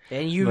yet.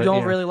 And you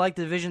don't really like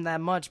the Division that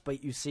much,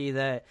 but you see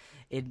that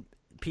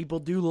people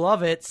do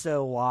love it,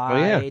 so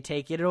why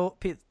take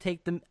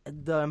the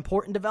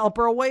important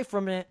developer away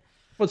from it?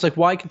 Well, it's like,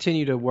 why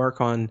continue to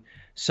work on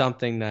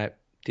something that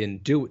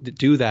didn't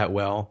do that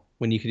well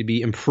when you could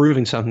be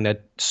improving something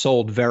that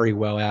sold very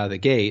well out of the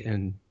gate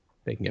and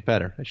making it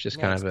better? It's just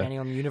kind of expanding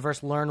on the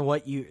universe, learn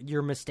what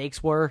your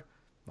mistakes were.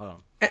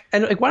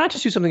 And like, why not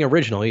just do something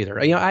original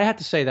either? You know, I have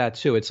to say that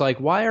too. It's like,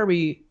 why are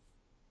we?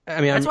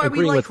 I mean, that's why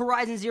we like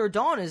Horizon Zero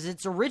Dawn, is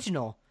it's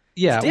original.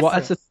 Yeah, well,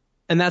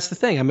 that's the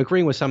thing. I'm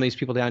agreeing with some of these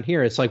people down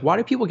here. It's like, why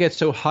do people get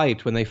so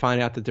hyped when they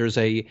find out that there's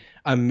a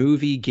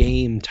movie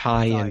game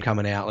tie-in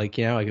coming out? Like,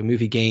 you know, like a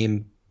movie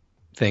game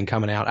thing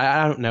coming out.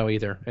 I don't know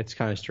either. It's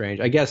kind of strange.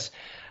 I guess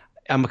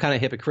I'm kind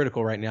of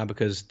hypocritical right now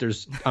because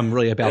I'm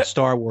really about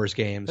Star Wars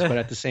games, but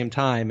at the same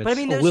time, it's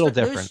a little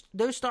different.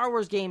 Those Star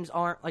Wars games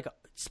aren't like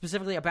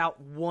specifically about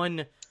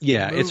one.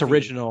 Yeah, movie. It's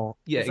original.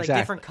 Yeah, it's exactly.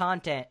 Like different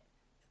content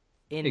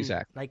in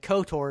like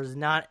KOTOR's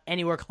not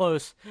anywhere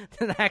close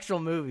to the actual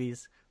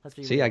movies.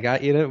 See, real. I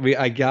got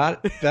I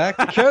got back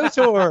to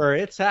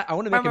KOTOR. I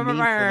want to make a meme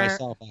for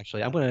myself.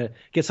 Actually, I'm gonna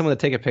get someone to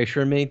take a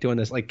picture of me doing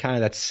this, like kind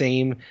of that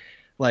same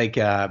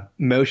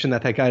motion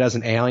that guy does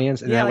in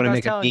Aliens, and then I want to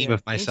make a meme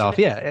of myself.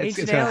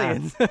 Ancient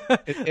Aliens.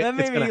 That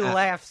made me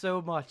laugh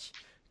so much.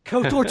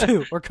 KOTOR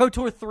 2 or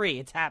KOTOR 3,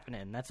 it's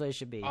happening. That's what it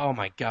should be. Oh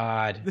my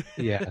god,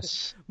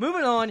 yes.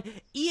 Moving on,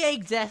 EA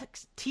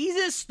execs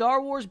teases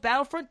Star Wars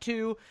Battlefront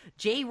 2,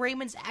 Jay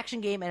Raymond's action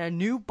game, and a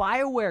new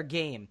BioWare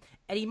game.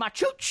 Eddie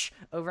Machuch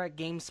over at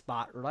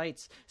GameSpot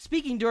writes,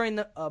 speaking during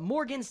the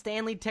Morgan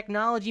Stanley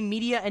Technology,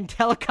 Media, and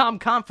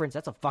Telecom Conference,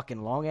 that's a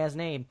fucking long-ass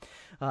name,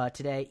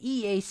 today,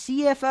 EA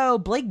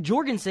CFO Blake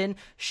Jorgensen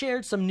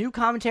shared some new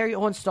commentary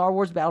on Star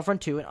Wars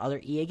Battlefront 2 and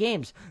other EA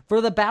games. For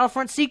the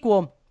Battlefront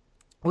sequel,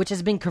 which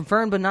has been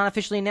confirmed but not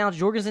officially announced,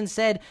 Jorgensen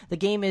said the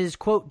game is,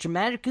 quote,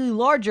 dramatically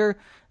larger,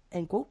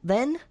 end quote,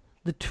 than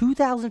the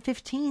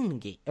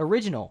 2015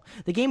 original.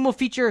 The game will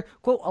feature,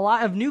 quote, a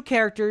lot of new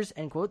characters,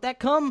 end quote, that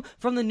come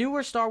from the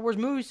newer Star Wars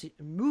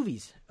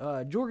movies.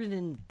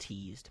 Jorgensen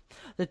teased.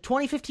 The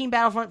 2015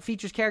 Battlefront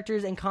features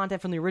characters and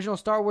content from the original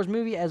Star Wars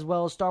movie, as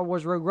well as Star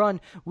Wars Rogue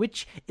One,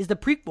 which is the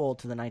prequel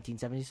to the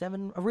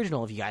 1977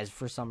 original, if you guys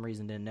for some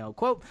reason didn't know.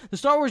 Quote, the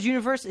Star Wars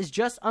universe is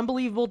just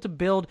unbelievable to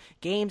build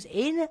games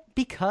in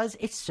because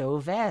it's so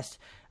vast.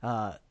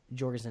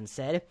 Jorgensen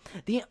said.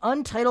 The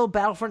untitled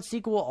Battlefront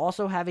sequel will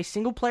also have a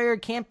single-player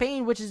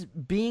campaign, which is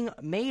being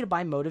made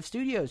by Motive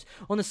Studios.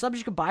 On the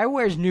subject of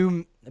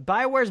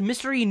BioWare's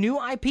mystery new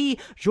IP,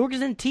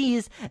 Jorgensen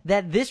teased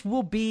that this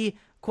will be,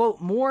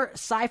 quote, more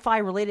sci-fi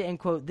related, end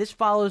quote. This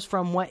follows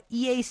from what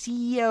EA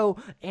CEO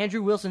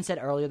Andrew Wilson said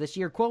earlier this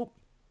year, quote,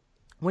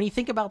 when you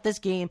think about this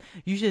game,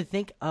 you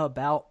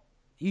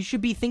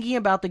should be thinking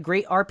about the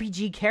great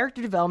RPG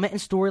character development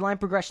and storyline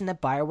progression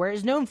that BioWare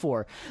is known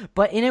for,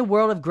 but in a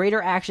world of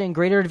greater action and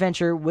greater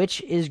adventure,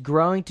 which is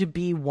growing to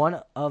be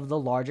one of the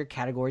larger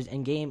categories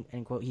in game,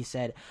 end quote, he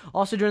said.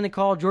 Also during the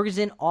call,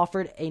 Jorgensen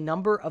offered a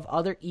number of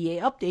other EA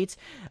updates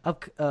of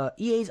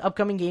EA's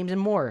upcoming games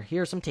and more.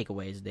 Here are some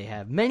takeaways they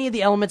have. Many of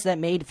the elements that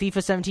made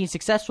FIFA 17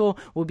 successful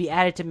will be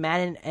added to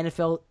Madden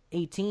NFL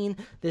 18.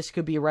 This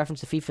could be a reference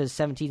to FIFA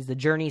 17's The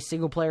Journey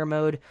single-player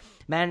mode.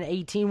 Madden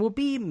 18 will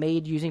be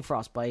made using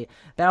Frostbite.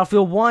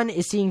 Battlefield 1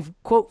 is seeing,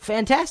 quote,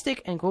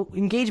 fantastic, end quote,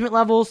 engagement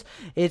levels.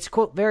 It's,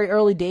 quote, very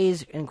early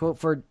days, end quote,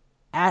 for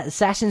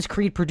Assassin's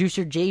Creed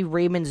producer Jay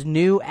Raymond's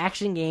new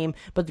action game,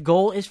 but the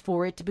goal is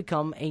for it to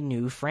become a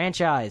new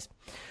franchise.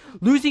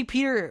 Losing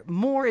Peter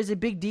Moore is a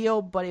big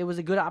deal, but it was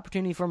a good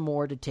opportunity for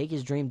Moore to take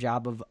his dream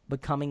job of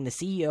becoming the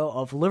CEO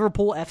of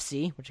Liverpool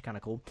FC, which is kind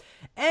of cool.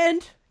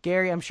 And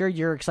Gary, I'm sure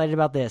you're excited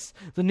about this.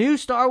 The new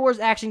Star Wars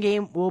action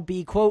game will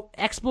be, quote,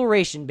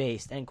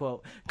 exploration-based, end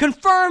quote.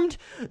 Confirmed,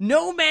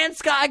 No Man's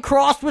Sky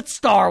crossed with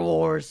Star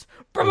Wars.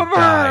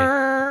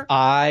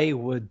 I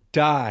would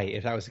die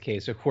if that was the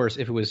case. Of course,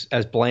 if it was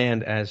as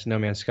bland as No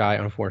Man's Sky,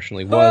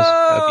 unfortunately, was,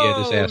 that'd be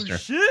a disaster.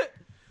 Shit!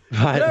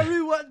 But,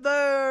 everyone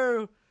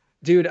there!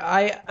 Dude,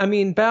 I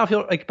mean,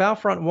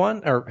 Battlefront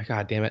 1, or,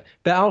 god damn it,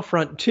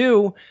 Battlefront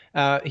 2,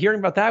 hearing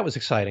about that was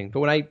exciting. But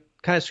when I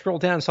kind of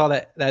scrolled down and saw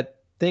that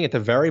thing at the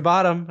very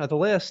bottom of the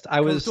list, I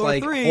was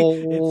like,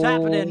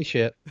 holy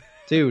shit.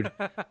 Dude,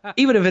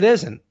 even if it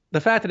isn't,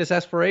 the fact that it's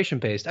exploration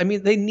based, I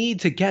mean, they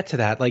need to get to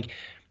that. Like,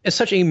 it's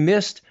such a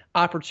missed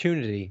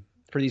opportunity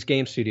for these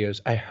game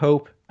studios. I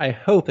hope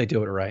they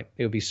do it right.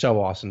 It would be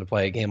so awesome to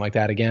play a game like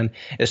that again,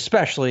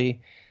 especially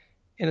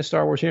in a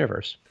Star Wars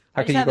universe.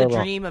 I just had the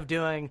dream of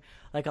doing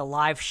like a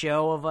live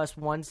show of us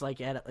once,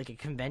 like at a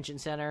convention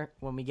center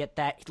when we get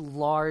that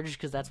large,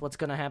 because that's what's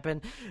going to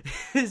happen.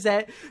 Is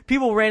that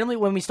people randomly,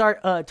 when we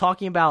start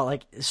talking about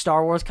like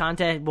Star Wars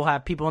content, we'll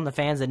have people in the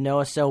fans that know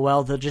us so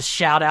well, they'll just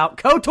shout out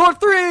KOTOR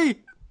 3.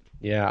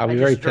 Yeah, I'll be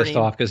very pissed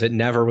off because it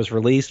never was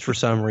released for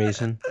some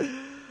reason.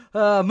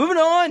 Moving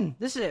on.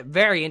 This is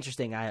very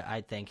interesting,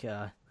 I think.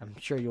 I'm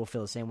sure you'll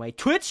feel the same way.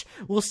 Twitch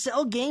will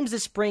sell games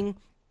this spring.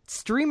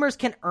 Streamers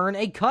can earn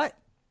a cut.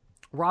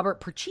 Robert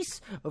Purchase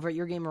over at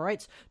Your Gamer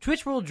writes,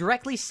 Twitch will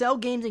directly sell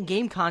games and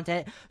game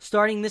content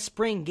starting this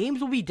spring.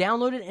 Games will be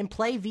downloaded and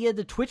played via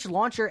the Twitch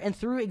launcher and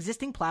through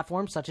existing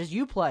platforms such as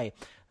Uplay.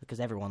 Because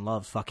everyone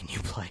loves fucking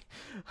Uplay.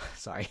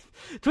 Sorry.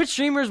 Twitch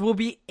streamers will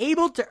be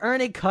able to earn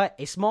a cut,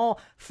 a small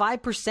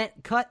 5%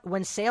 cut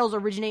when sales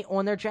originate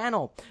on their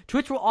channel.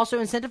 Twitch will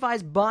also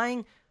incentivize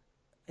buying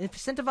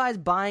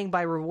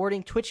by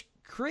rewarding Twitch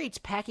creates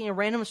packing a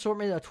random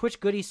assortment of Twitch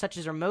goodies such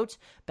as remotes,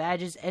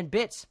 badges, and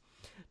bits.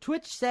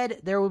 Twitch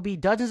said there will be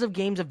dozens of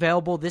games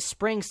available this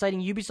spring,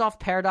 citing Ubisoft,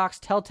 Paradox,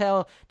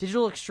 Telltale,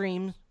 Digital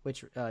Extremes,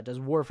 which does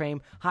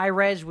Warframe,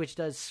 Hi-Rez, which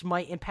does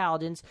Smite and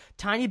Paladins,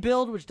 Tiny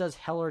Build, which does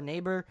Hell or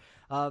Neighbor,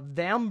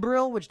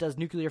 Vambril, which does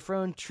Nuclear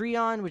Throne,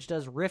 Treon, which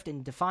does Rift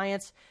and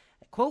Defiance,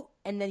 quote,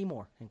 and many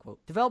more, end quote.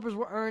 Developers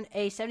will earn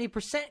a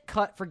 70%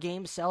 cut for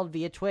games sold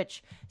via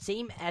Twitch,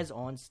 same as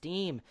on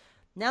Steam.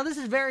 Now, this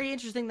is very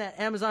interesting that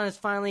Amazon is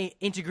finally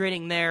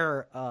integrating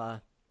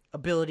their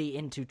ability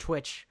into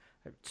Twitch,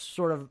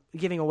 sort of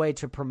giving a way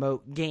to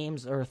promote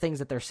games or things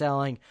that they're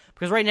selling.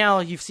 Because right now,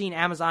 you've seen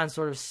Amazon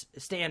sort of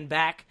stand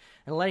back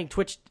and letting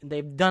Twitch,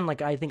 they've done,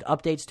 like, I think,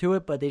 updates to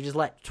it, but they just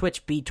let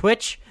Twitch be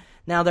Twitch.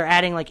 Now they're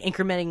adding, like,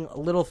 incrementing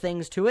little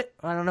things to it.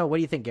 I don't know. What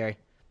do you think, Gary?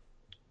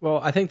 Well,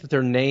 I think that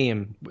their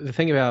name, the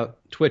thing about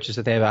Twitch is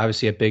that they have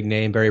obviously a big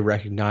name, very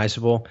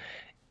recognizable.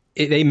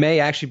 They may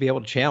actually be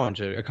able to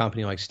challenge a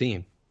company like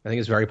Steam. I think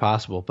it's very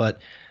possible.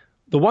 But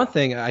the one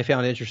thing I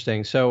found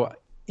interesting, so,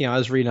 I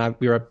was reading,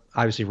 we were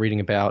obviously reading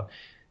about,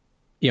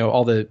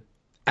 all the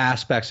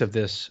aspects of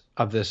this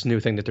new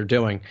thing that they're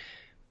doing.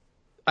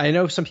 I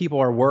know some people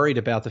are worried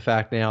about the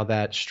fact now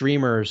that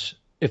streamers,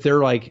 if they're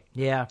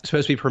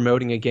supposed to be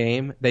promoting a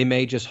game, they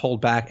may just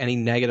hold back any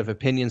negative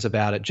opinions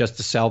about it just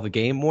to sell the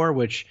game more,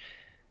 which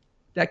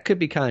that could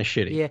be kind of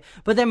shitty. Yeah,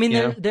 but I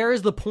mean, there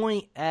is the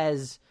point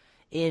as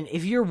in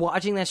if you're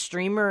watching that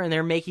streamer and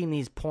they're making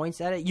these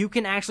points at it, you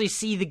can actually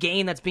see the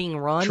game that's being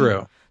run.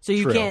 True. So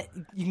you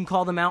can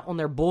call them out on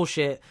their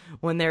bullshit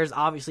when there's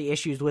obviously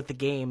issues with the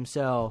game.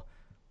 So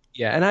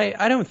yeah, and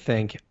I don't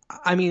think,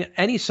 I mean,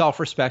 any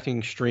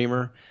self-respecting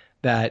streamer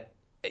that,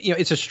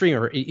 it's a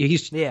streamer.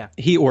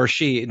 He or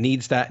she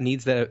needs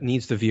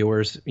the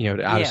viewers,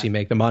 to obviously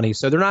make the money.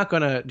 So they're not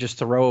going to just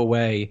throw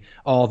away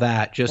all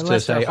that just to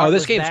say, "Oh,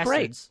 this game's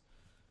great."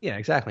 Yeah,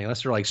 exactly.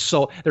 Unless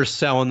they're they're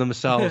selling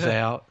themselves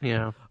out.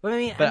 But I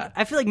mean,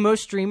 I feel like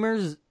most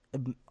streamers,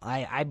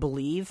 I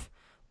believe,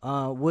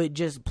 would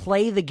just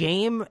play the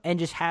game and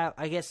just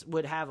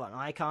would have an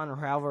icon or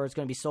however it's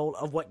going to be sold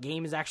of what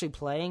game is actually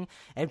playing,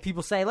 and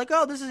people say like,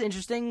 "Oh, this is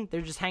interesting."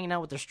 They're just hanging out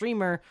with their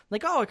streamer,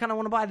 like, "Oh, I kind of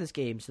want to buy this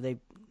game," so they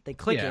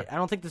click it. I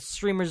don't think the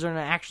streamers are going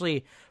to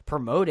actually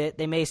promote it.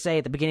 They may say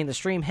at the beginning of the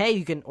stream, "Hey,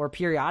 you can," or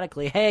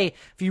periodically, "Hey,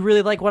 if you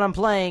really like what I'm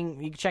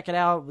playing, you can check it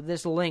out with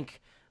this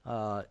link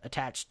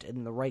attached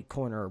in the right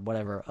corner or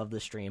whatever of the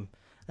stream."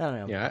 I don't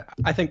know. Yeah,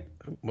 I think.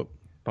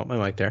 Bump my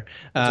mic there.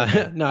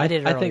 No, I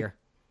did it earlier.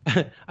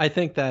 I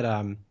think that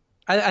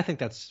I think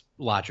that's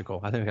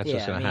logical. I think that's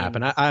what's going to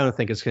happen. I don't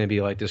think it's going to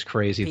be like this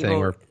crazy thing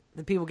where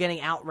the people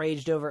getting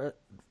outraged over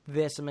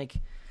this. I'm like,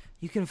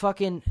 you can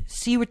fucking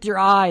see with your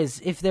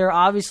eyes if they're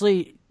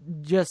obviously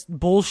just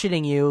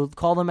bullshitting you.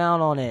 Call them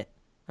out on it.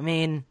 I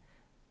mean,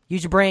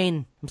 use your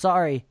brain. I'm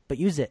sorry, but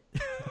use it.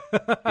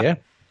 Yeah.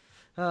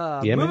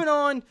 Moving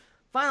on.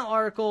 Final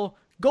article.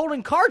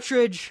 Golden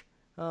Cartridge.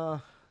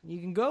 You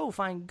can go to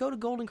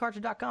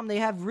goldencartridge.com. They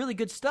have really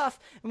good stuff,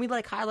 and we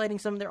like highlighting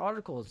some of their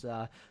articles.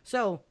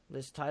 So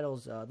this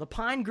title's The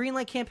Pine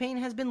Greenlight campaign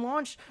has been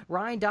launched.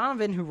 Ryan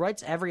Donovan, who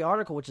writes every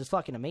article, which is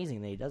fucking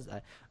amazing that he does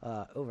that,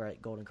 over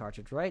at Golden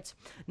Cartridge, writes,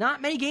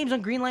 "Not many games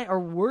on Greenlight are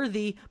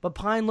worthy, but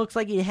Pine looks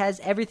like it has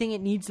everything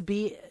it needs to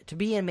be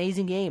an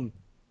amazing game.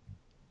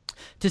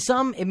 To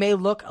some, it may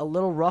look a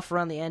little rough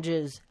around the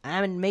edges.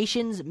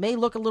 Animations may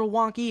look a little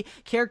wonky.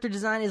 Character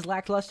design is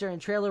lackluster,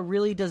 and trailer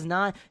really does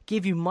not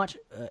give you much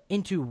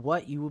into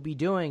what you will be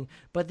doing.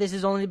 But this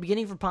is only the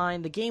beginning for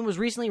Pine. The game was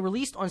recently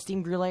released on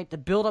Steam Greenlight to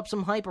build up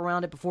some hype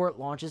around it before it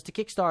launches to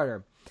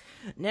Kickstarter.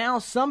 Now,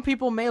 some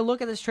people may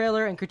look at this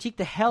trailer and critique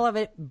the hell of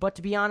it, but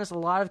to be honest, a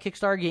lot of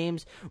Kickstarter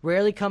games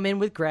rarely come in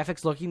with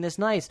graphics looking this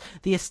nice.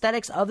 The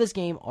aesthetics of this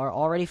game are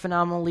already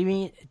phenomenal,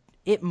 leaving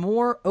it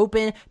more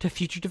open to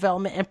future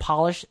development and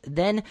polish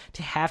than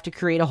to have to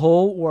create a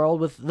whole world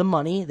with the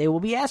money they will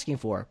be asking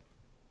for.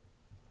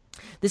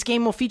 This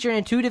game will feature an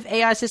intuitive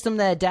AI system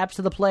that adapts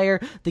to the player.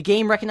 The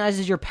game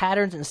recognizes your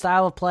patterns and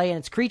style of play, and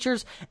its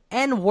creatures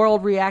and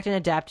world react and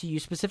adapt to you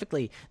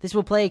specifically. This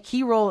will play a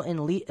key role in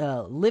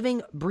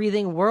living,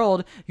 breathing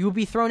world you will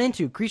be thrown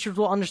into. Creatures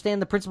will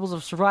understand the principles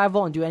of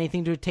survival and do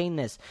anything to attain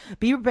this.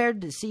 Be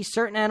prepared to see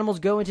certain animals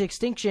go into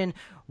extinction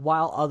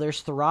while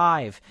others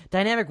thrive.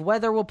 Dynamic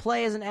weather will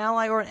play as an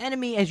ally or an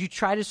enemy as you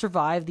try to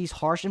survive these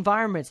harsh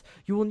environments.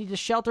 You will need a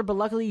shelter, but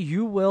luckily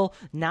you will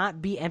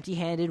not be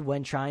empty-handed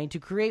when trying to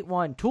create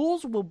one.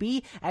 Tools will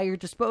be at your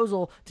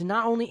disposal to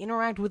not only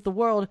interact with the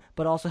world,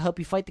 but also help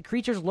you fight the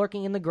creatures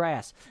lurking in the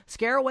grass.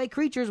 Scare away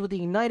creatures with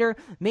the igniter,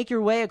 make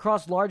your way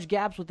across large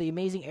gaps with the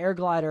amazing air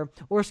glider,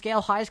 or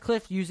scale highest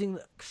cliffs using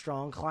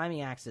strong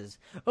climbing axes.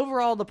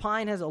 Overall, the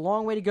Pine has a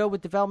long way to go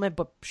with development,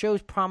 but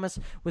shows promise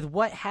with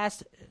what it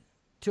has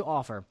to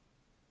offer.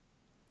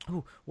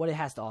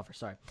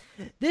 Sorry.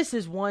 This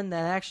is one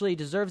that actually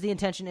deserves the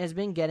attention it has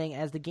been getting,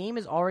 as the game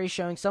is already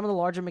showing some of the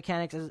larger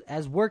mechanics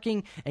as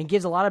working, and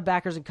gives a lot of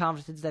backers and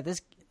confidence that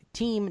this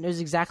team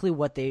knows exactly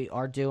what they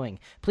are doing.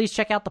 Please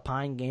check out the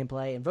Pine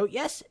gameplay and vote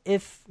yes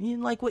if you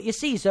like what you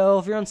see. So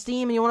if you're on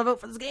Steam and you want to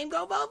vote for this game,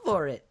 go vote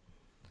for it.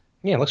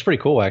 Yeah, it looks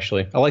pretty cool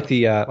actually. I like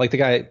the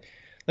guy,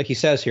 like he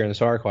says here in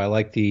this article. I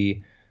like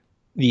the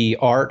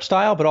art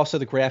style, but also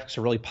the graphics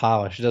are really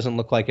polished. It doesn't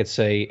look like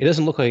it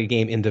doesn't look like a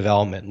game in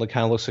development. It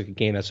kind of looks like a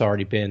game that's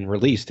already been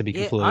released, to be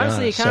completely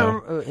honest.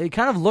 Honestly, it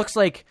kind of looks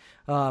like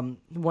one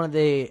of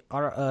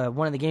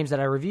the games that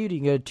I reviewed. You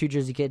can go to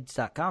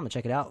twojerseykids.com and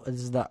check it out. This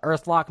is the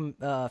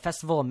Earthlock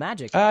Festival of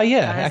Magic.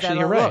 Actually,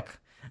 you're right.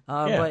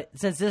 But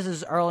since this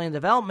is early in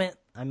development,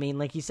 I mean,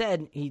 like you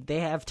said, they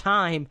have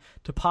time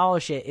to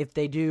polish it if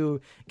they do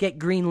get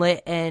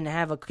greenlit and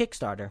have a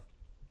Kickstarter.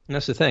 And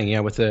that's the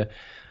thing, with the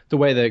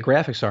way the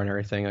graphics are and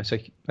everything, it's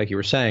like you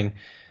were saying,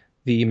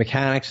 the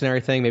mechanics and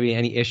everything, maybe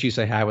any issues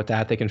they have with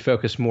that, they can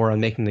focus more on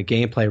making the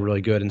gameplay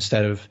really good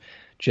instead of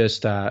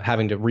just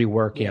having to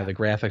rework the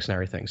graphics and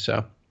everything.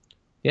 So,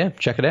 yeah,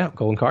 check it out,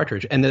 Golden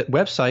Cartridge. And the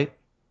website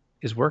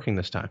is working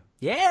this time.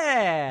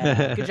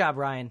 Yeah. Good job,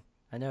 Ryan.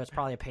 I know it's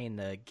probably a pain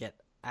to get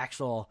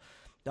actual.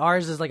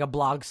 Ours is like a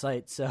blog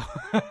site, so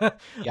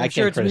I'm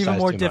sure it's even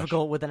more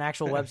difficult with an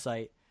actual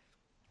website.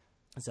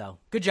 So,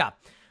 good job.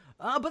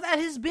 But that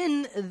has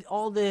been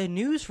all the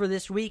news for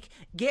this week.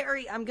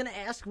 Gary, I'm going to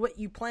ask what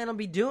you plan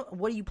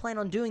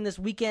on doing this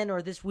weekend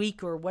or this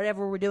week or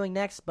whatever we're doing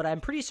next, but I'm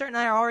pretty certain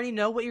I already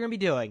know what you're going to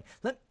be doing.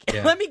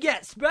 Let me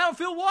guess.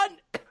 Battlefield 1,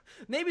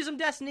 maybe some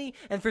Destiny,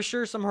 and for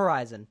sure some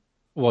Horizon.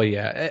 Well,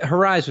 yeah,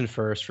 Horizon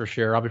first for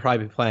sure. I'll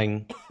probably be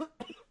playing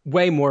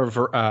way more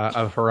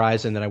of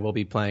Horizon than I will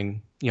be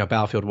playing,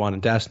 Battlefield 1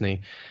 and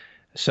Destiny.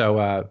 So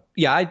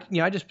I've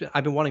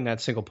been wanting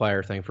that single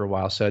player thing for a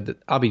while, so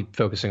I'll be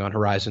focusing on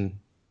Horizon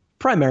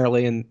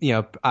primarily, and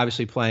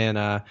obviously playing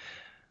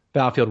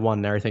Battlefield 1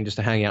 and everything just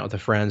to hang out with the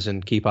friends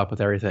and keep up with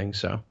everything.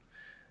 So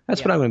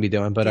that's what I'm going to be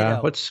doing.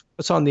 But what's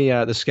on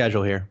the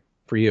schedule here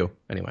for you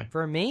anyway?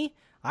 For me,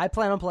 I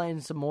plan on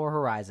playing some more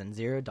Horizon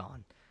Zero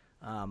Dawn.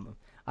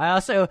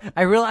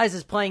 I realized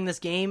as playing this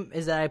game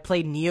is that I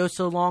played Neo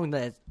so long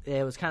that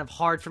it was kind of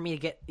hard for me to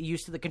get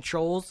used to the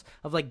controls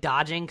of like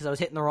dodging because I was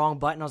hitting the wrong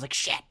button. I was like,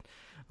 shit,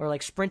 or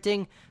like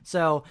sprinting.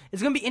 So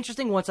it's going to be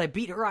interesting once I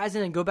beat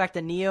Horizon and go back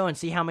to Neo and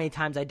see how many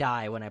times I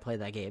die when I play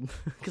that game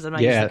because I'm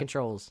not used to the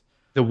controls.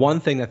 The one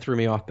thing that threw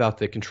me off about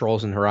the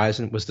controls in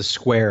Horizon was the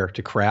square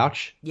to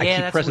crouch. Yeah, I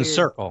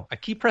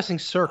keep pressing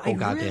circle.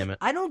 God damn it.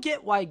 I don't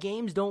get why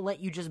games don't let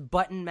you just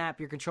button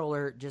map your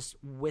controller just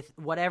with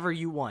whatever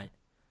you want.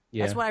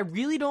 Yeah. That's what I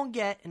really don't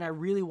get, and I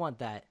really want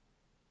that.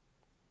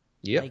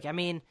 Yeah. Like, I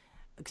mean,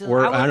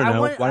 or I don't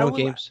know. Why don't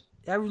games?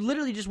 I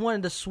literally just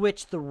wanted to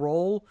switch the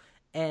roll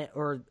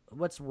or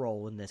what's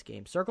roll in this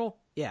game? Circle?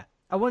 Yeah.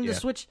 I wanted to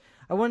switch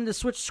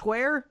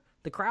square,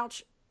 the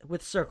crouch,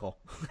 with circle.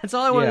 That's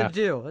all I wanted to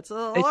do. That's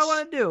all I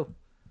want to do.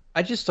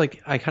 I just I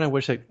kind of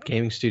wish that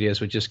gaming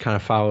studios would just kind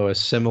of follow a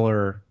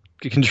similar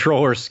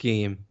controller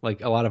scheme,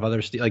 like a lot of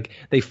other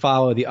they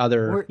follow the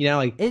other,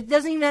 it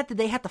doesn't even have to.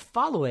 They have to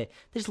follow it.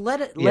 Just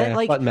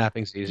button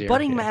mapping's easier.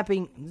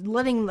 Mapping,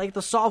 letting like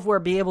the software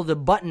be able to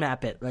button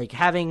map it. Like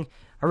having,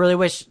 I really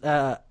wish.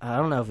 I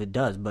don't know if it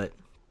does, but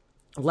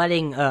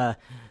letting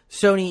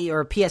Sony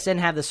or PSN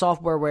have the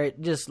software where it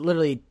just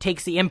literally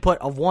takes the input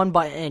of one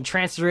button and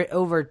transfers it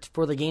over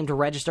for the game to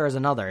register as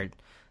another.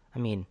 I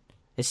mean,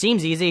 it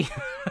seems easy,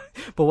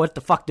 but what the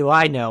fuck do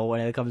I know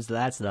when it comes to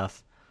that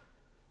stuff?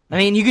 I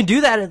mean, you can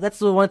do that. That's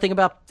the one thing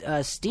about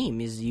Steam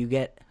is you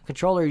get a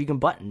controller, you can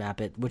button map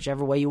it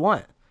whichever way you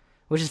want,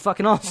 which is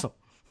fucking awesome.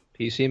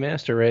 PC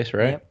Master Race,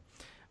 right? Yep.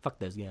 Fuck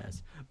those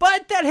guys.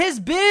 But that has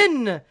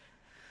been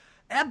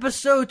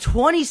episode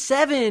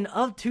 27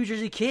 of Two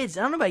Jersey Kids.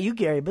 I don't know about you,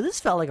 Gary, but this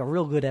felt like a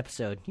real good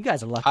episode. You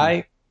guys are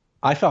lucky.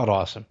 I felt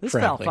awesome. This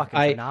frankly. felt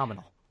fucking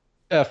phenomenal.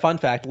 Fun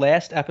fact,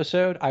 last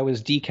episode I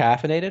was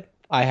decaffeinated.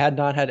 I had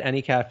not had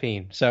any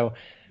caffeine. So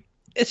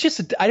it's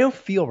just I don't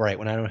feel right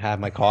when I don't have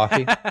my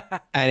coffee,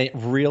 and it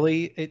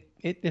really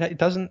it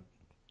doesn't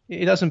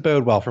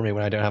bode well for me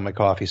when I don't have my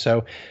coffee.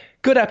 So,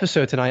 good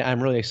episode tonight.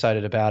 I'm really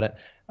excited about it.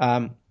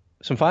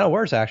 Some final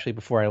words actually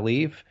before I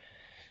leave.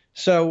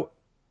 So,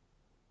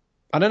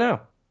 I don't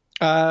know.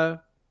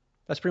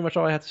 That's pretty much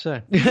all I have to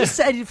say. You just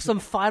said some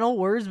final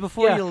words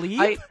before you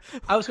leave.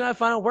 I was gonna have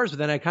final words, but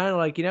then I kind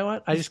of you know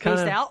what? I just kind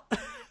of out.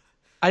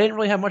 I didn't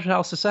really have much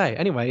else to say.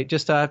 Anyway,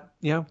 just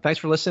thanks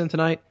for listening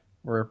tonight.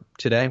 Or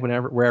today,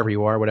 wherever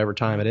you are, whatever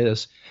time it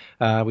is.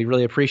 We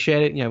really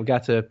appreciate it. We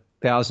got to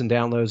 1,000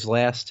 downloads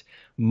last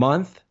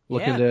month.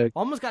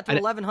 Almost got to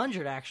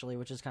 1,100 actually,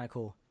 which is kind of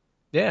cool.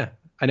 Yeah.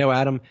 I know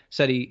Adam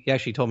said he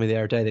actually told me the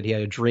other day that he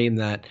had a dream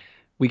that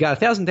we got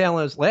 1,000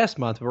 downloads last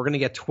month, but we're going to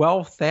get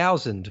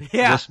 12,000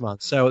 this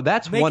month. So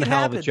that's one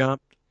hell of a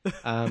jump.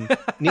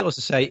 Needless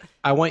to say,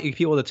 I want you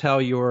people to tell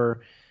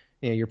your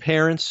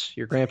parents,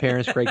 your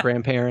grandparents,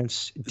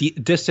 great-grandparents,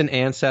 distant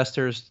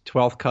ancestors,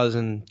 12th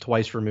cousin,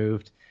 twice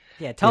removed.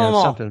 Yeah, tell them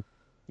all. Something.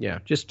 Yeah,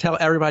 just tell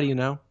everybody you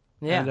know.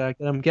 Yeah.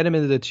 And get them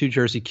into the Two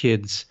Jersey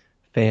Kids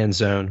fan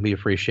zone. We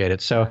appreciate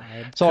it. So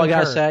that's all I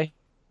got to say.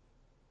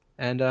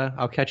 And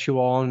I'll catch you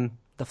all on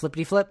the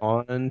flippity flip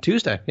on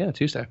Tuesday. Yeah,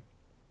 Tuesday.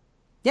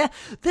 Yeah,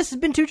 this has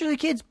been Two Jersey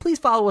Kids. Please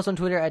follow us on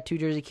Twitter at Two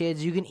Jersey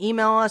Kids. You can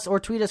email us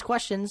or tweet us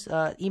questions.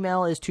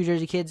 Email is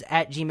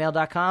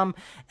twojerseykids@gmail.com,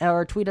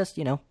 or tweet us,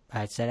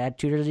 I said at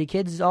Two Jersey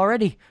Kids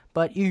already,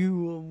 but we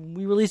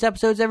release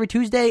episodes every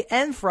Tuesday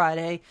and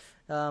Friday.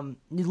 You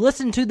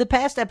listen to the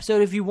past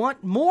episode if you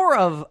want more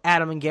of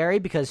Adam and Gary,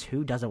 because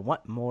who doesn't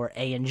want more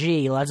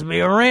A&G? Let's be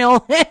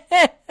real.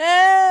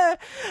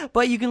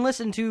 But you can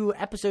listen to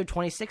episode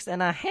 26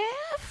 and a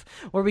half,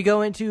 where we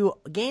go into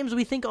games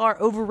we think are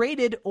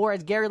overrated, or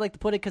as Gary liked to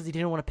put it, because he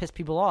didn't want to piss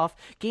people off,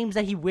 games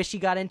that he wished he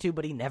got into,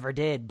 but he never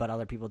did, but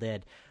other people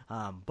did.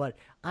 But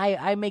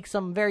I make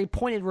some very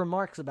pointed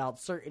remarks about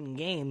certain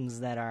games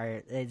that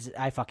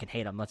I fucking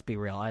hate them. Let's be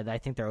real. I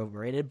think they're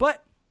overrated,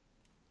 but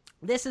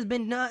This has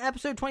been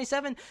episode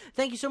 27.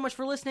 Thank you so much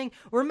for listening.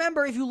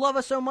 Remember, if you love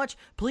us so much,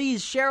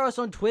 please share us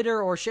on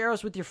Twitter or share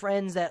us with your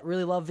friends that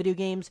really love video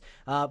games.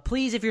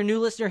 Please, if you're a new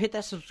listener, hit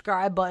that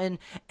subscribe button.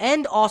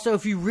 And also,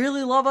 if you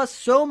really love us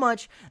so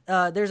much,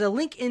 there's a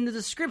link in the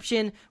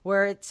description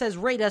where it says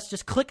rate us.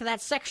 Just click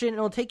that section and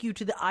it'll take you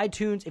to the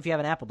iTunes, if you have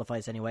an Apple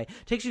device anyway,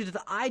 takes you to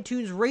the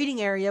iTunes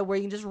rating area where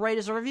you can just write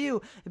us a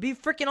review. It'd be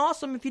freaking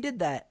awesome if you did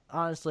that,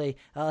 honestly.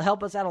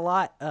 Help us out a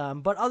lot.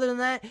 But other than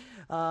that,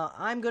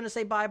 I'm going to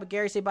say bye, but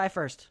Gary, say bye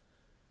first.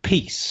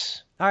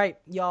 Peace. All right,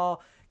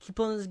 y'all. Keep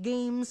playing those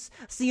games.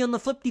 See you on the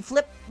flippity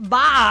flip.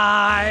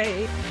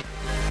 Bye.